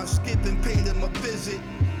pace in my skip and paid him a visit.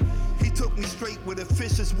 He took me straight where the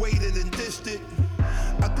fishes waited and dished it.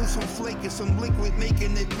 I threw some flake and some liquid,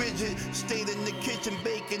 making it rigid. Stayed in the kitchen,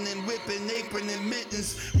 baking and whipping, apron and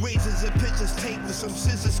mittens. Razors and pitchers, tape with some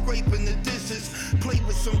scissors, scraping the dishes. Played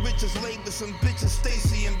with some riches, laid with some bitches,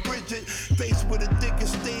 Stacy and Bridget. Faced with a dick and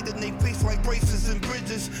stayed in they face like braces and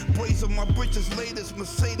bridges. Braze on my britches, latest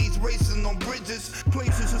Mercedes racing on bridges.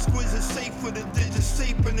 Places exquisite, safe for the digits,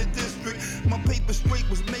 safe in the district. My paper straight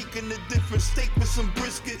was making a difference. Steak with some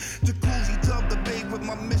brisket. Jacuzzi tub the babe with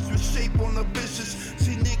my mistress, shape on the vicious.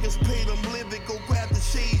 See niggas pay them live it, go grab the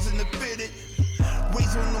shades and the fitted.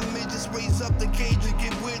 Raise on the midgets, raise up the gauge and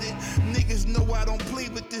get with it. Niggas know I don't play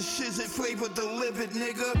with this shit, it flavor delivered,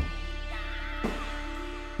 nigga.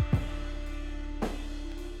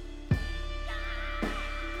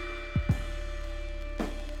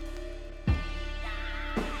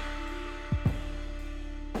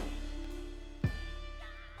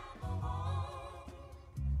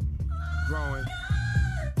 Growing,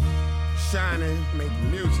 shining,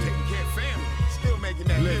 making music, taking care of family, still making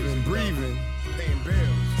that living, music, breathing, paying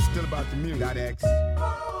bills, still about the music. Dot X.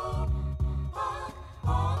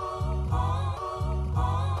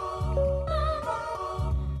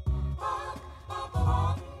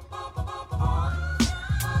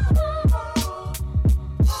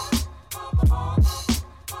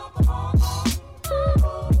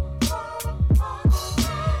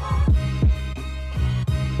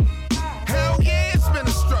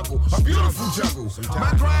 A beautiful juggle.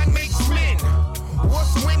 My grind makes men.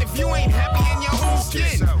 What's the win if you ain't happy in your own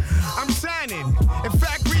skin? I'm signing, in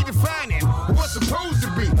fact redefining what's supposed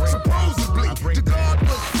to be. Supposedly, the God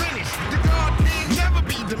was finished. The God can never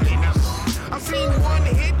be diminished. I've seen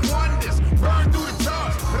one-hit wonders burn through the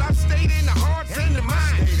charts, but I've stayed in the hearts and the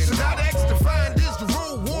minds. So now the X defined is the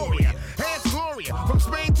road warrior. Hands Gloria, from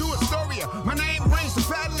Spain to Astoria. My name rings, the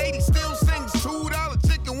fat lady still sings $2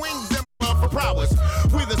 chicken wings and for prowess.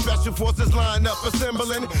 We the special forces line up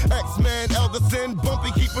assembling. X-Men, Elderson,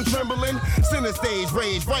 Bumpy keep them trembling. Center stage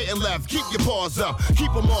rage, right and left, keep your paws up.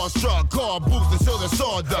 Keep them all struck, call boost until the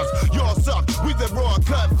sawdust. Y'all suck, we the raw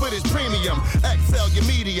cut footage premium. XL your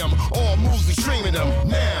medium, all moves we streaming them.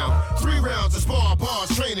 Now, 3 rounds of spar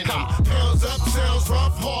bars training them. Pounds up, sounds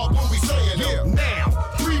rough, hard when we saying them. Now,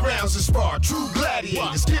 3 rounds of spar, true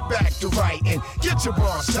gladiators. Get back to right and get your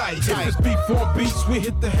bars tight. If it's beef on beats, we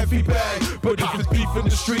hit the heavy bag. But if it's beef in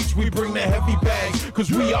the streets, we bring the heavy bags. Cause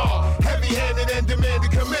we are heavy-handed and demanding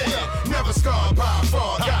command. Never scarred by a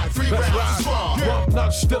fall. Got 3 rounds of spar. Rump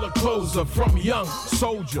Nut, still a closer. From young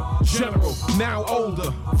soldier, general, now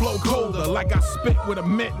older. Flow colder, like I spit with a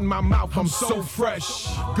mint in my mouth. I'm so fresh.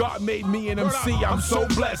 God made me an MC, I'm so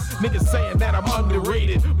blessed. Niggas saying that I'm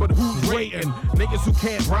underrated, but who's rating? Niggas who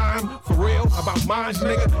can't rhyme, for real, about mine,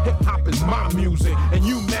 nigga. Hip-hop is my music. And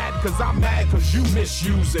you mad cause I'm mad cause you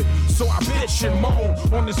misuse it. So I bitch and moan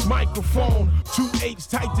on this microphone. 2 H's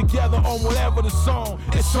tight together on whatever the song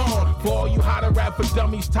it's on. For all you how to rap for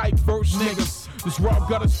dummies type verse niggas. This raw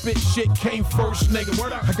gutter spit shit came first, nigga.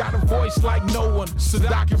 I got a voice like no one, so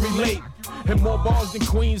that I can relate. And more balls than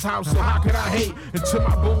Queen's House, so how could I hate? Until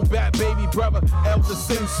my boom bap baby brother, Elder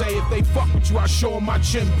Sensei. If they fuck with you, I show 'em my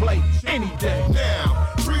chin plate any day. Now,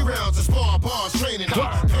 3 rounds of spar bars training them.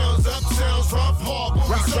 Pounds up, sounds rough, hard when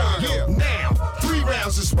we saying. Now, 3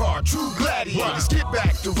 rounds of spar, true gladiators. Get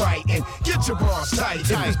back to right and get your bars tight.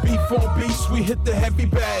 If it's beef on beats, we hit the heavy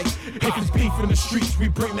bag. If it's beef in the streets, we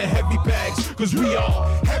bring the heavy bags. Cause we all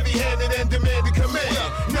heavy-handed and demanding command.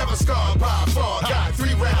 Never scarred by a fall. Got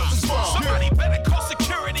 3 rounds of spar. Somebody better call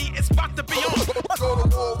security, it's about to be on. Go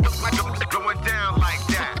to war like I'm going down like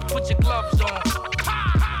that. Put your gloves on.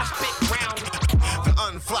 I spit rounds. The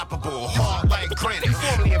unflappable, hard like granite.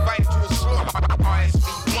 Formally invited to a slow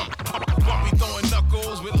RSVP. We throwing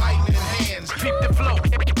knuckles with lightning in hands. Keep the flow.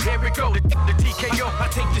 Here we go. The TKO. I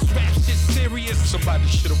take this rap shit serious. Somebody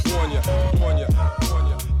should have warned ya, warned ya, warned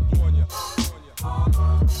ya, warned ya, warned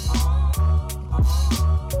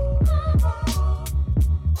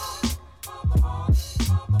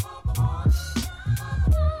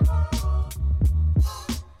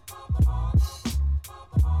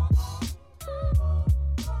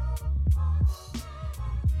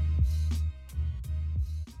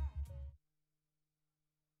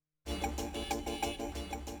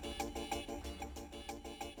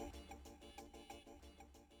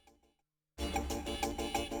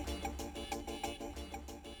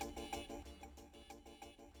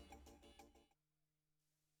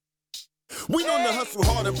We known to hustle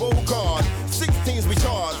hard and roll hard. 16s we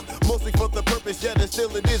charge, mostly for the purpose, yet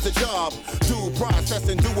still it is a job. Do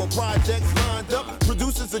processing, dual projects lined up.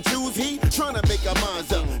 Producers and choose he trying to make our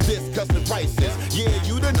minds up. Discussing prices, yeah,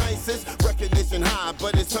 you the nicest. Recognition high,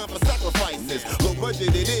 but it's time for sacrifices. Low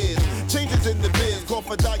budget it is, changes in the biz. Call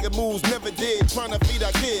for dire moves, never did. Trying to feed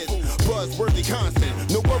our kids, buzzworthy constant,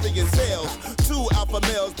 no worry in sales. 2 alpha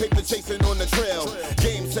males, paper chasing on the trail.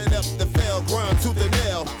 Game set up to fail, grind to the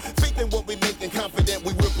nail. Faith in what we make and confident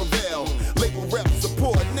we will prevail. Label rep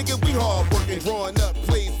support, nigga, we hard working, drawing up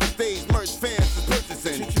plays for stage, merch fans is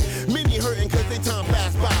purchasing. Many hurting cause they time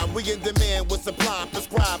pass by. We in demand with supply,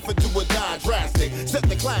 prescribed for do or die drastic. Set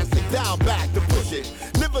the classic, dial back to push it.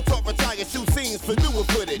 Never talk retire, shoot scenes for newer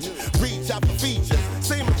footage. Reach out for features,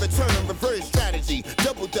 same in return, reverse strategy.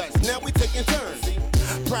 Double dutch, now we taking turns.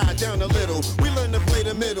 Pride down a little, we learn to play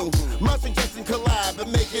the middle. My suggestion collab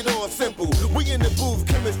and make it all simple. We in the booth,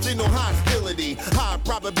 chemistry, no hostility. High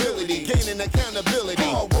probability, gaining accountability.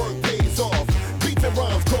 Hard work pays off, beats and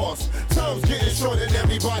rhymes cost. Time's getting short.